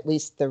prepared, at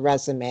least the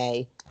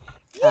resume.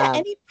 Yeah,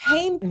 any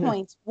pain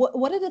points?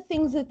 What are the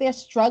things that they're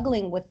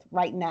struggling with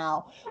right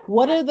now?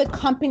 What are the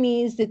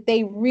companies that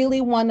they really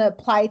want to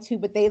apply to,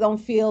 but they don't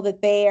feel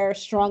that they are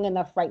strong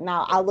enough right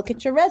now? I'll look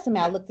at your resume.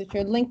 I'll look at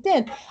your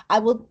LinkedIn.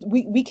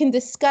 We can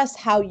discuss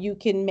how you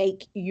can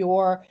make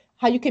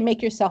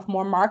yourself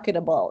more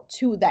marketable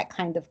to that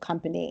kind of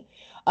company.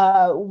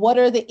 What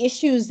are the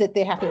issues that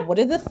they have? What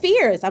are the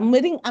fears? I'm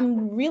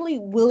really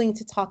willing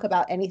to talk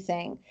about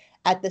anything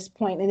at this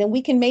point, and then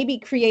we can maybe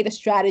create a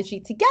strategy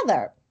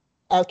together.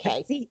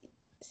 Okay.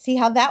 See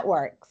how that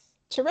works.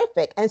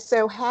 Terrific. And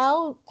so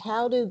how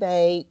do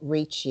they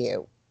reach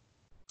you?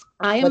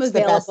 I am What's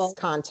available. the best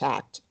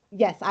contact?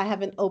 Yes, I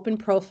have an open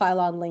profile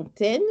on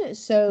LinkedIn.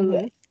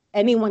 So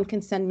anyone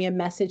can send me a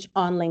message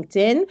on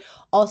LinkedIn.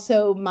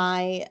 Also,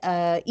 my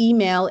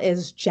email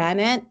is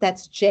Janet,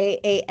 that's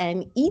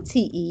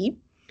JANETE,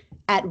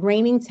 at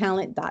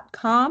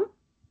rainingtalent.com.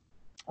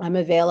 I'm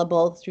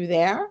available through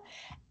there.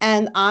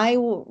 And I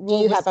will Do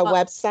you have a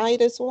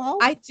website as well?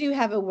 I do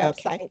have a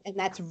website, Okay. and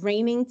that's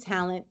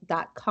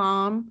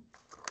rainingtalent.com.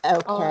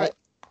 Okay.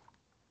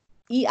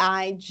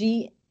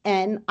 EIGNING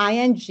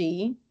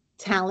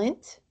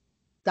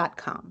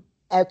talent.com.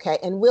 Okay.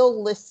 And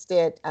we'll list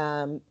it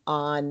on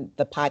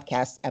the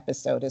podcast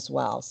episode as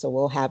well. So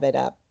we'll have it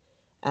up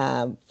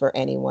for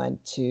anyone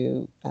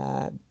to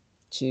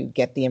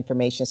get the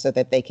information so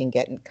that they can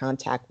get in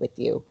contact with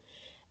you.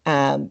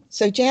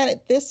 So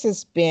Janet, this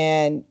has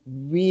been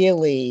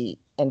really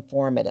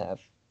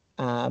informative.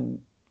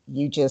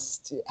 You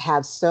just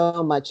have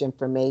so much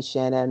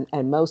information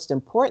and most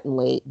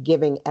importantly,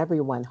 giving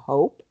everyone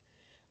hope.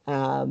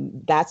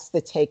 That's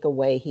the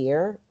takeaway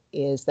here,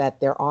 is that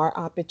there are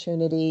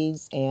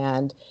opportunities,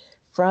 and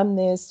from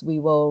this we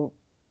will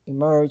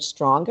emerge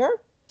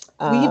stronger.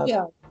 We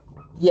will.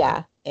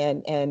 Yeah,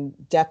 and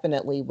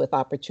definitely with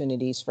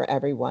opportunities for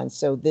everyone.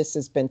 So this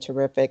has been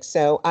terrific.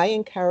 So I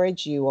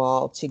encourage you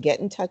all to get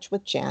in touch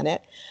with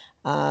Janet.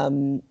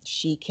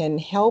 She can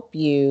help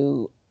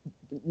you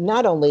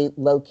not only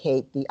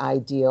locate the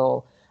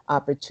ideal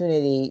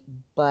opportunity,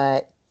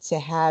 but to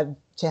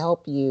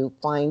help you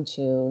fine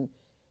tune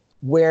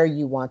where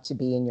you want to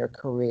be in your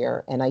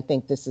career. And I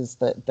think this is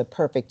the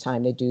perfect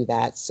time to do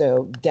that.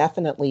 So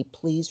definitely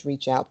please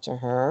reach out to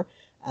her.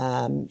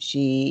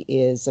 She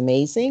is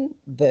amazing.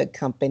 The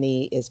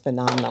company is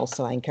phenomenal.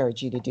 So I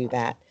encourage you to do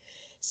that.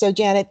 So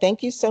Janet,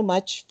 thank you so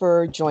much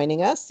for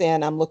joining us.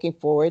 And I'm looking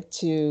forward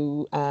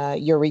to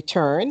your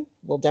return.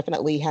 We'll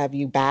definitely have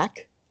you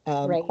back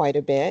quite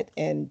a bit,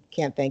 and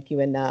can't thank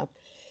you enough.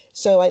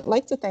 So I'd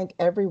like to thank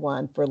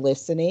everyone for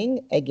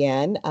listening.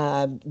 Again,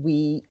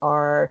 we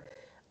are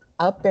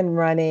up and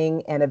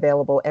running and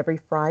available every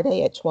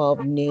Friday at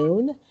 12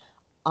 noon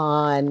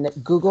on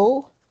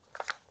Google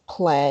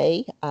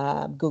Play,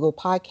 Google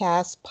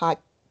Podcasts,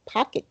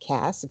 Pocket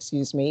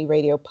Casts,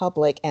 Radio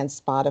Public, and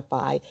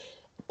Spotify.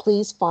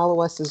 Please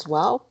follow us as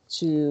well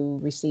to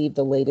receive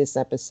the latest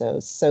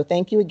episodes. So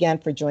thank you again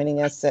for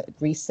joining us at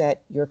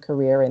Reset Your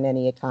Career in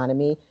Any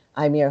Economy.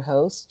 I'm your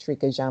host,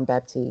 Trika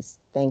Jean-Baptiste.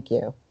 Thank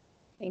you.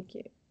 Thank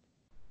you.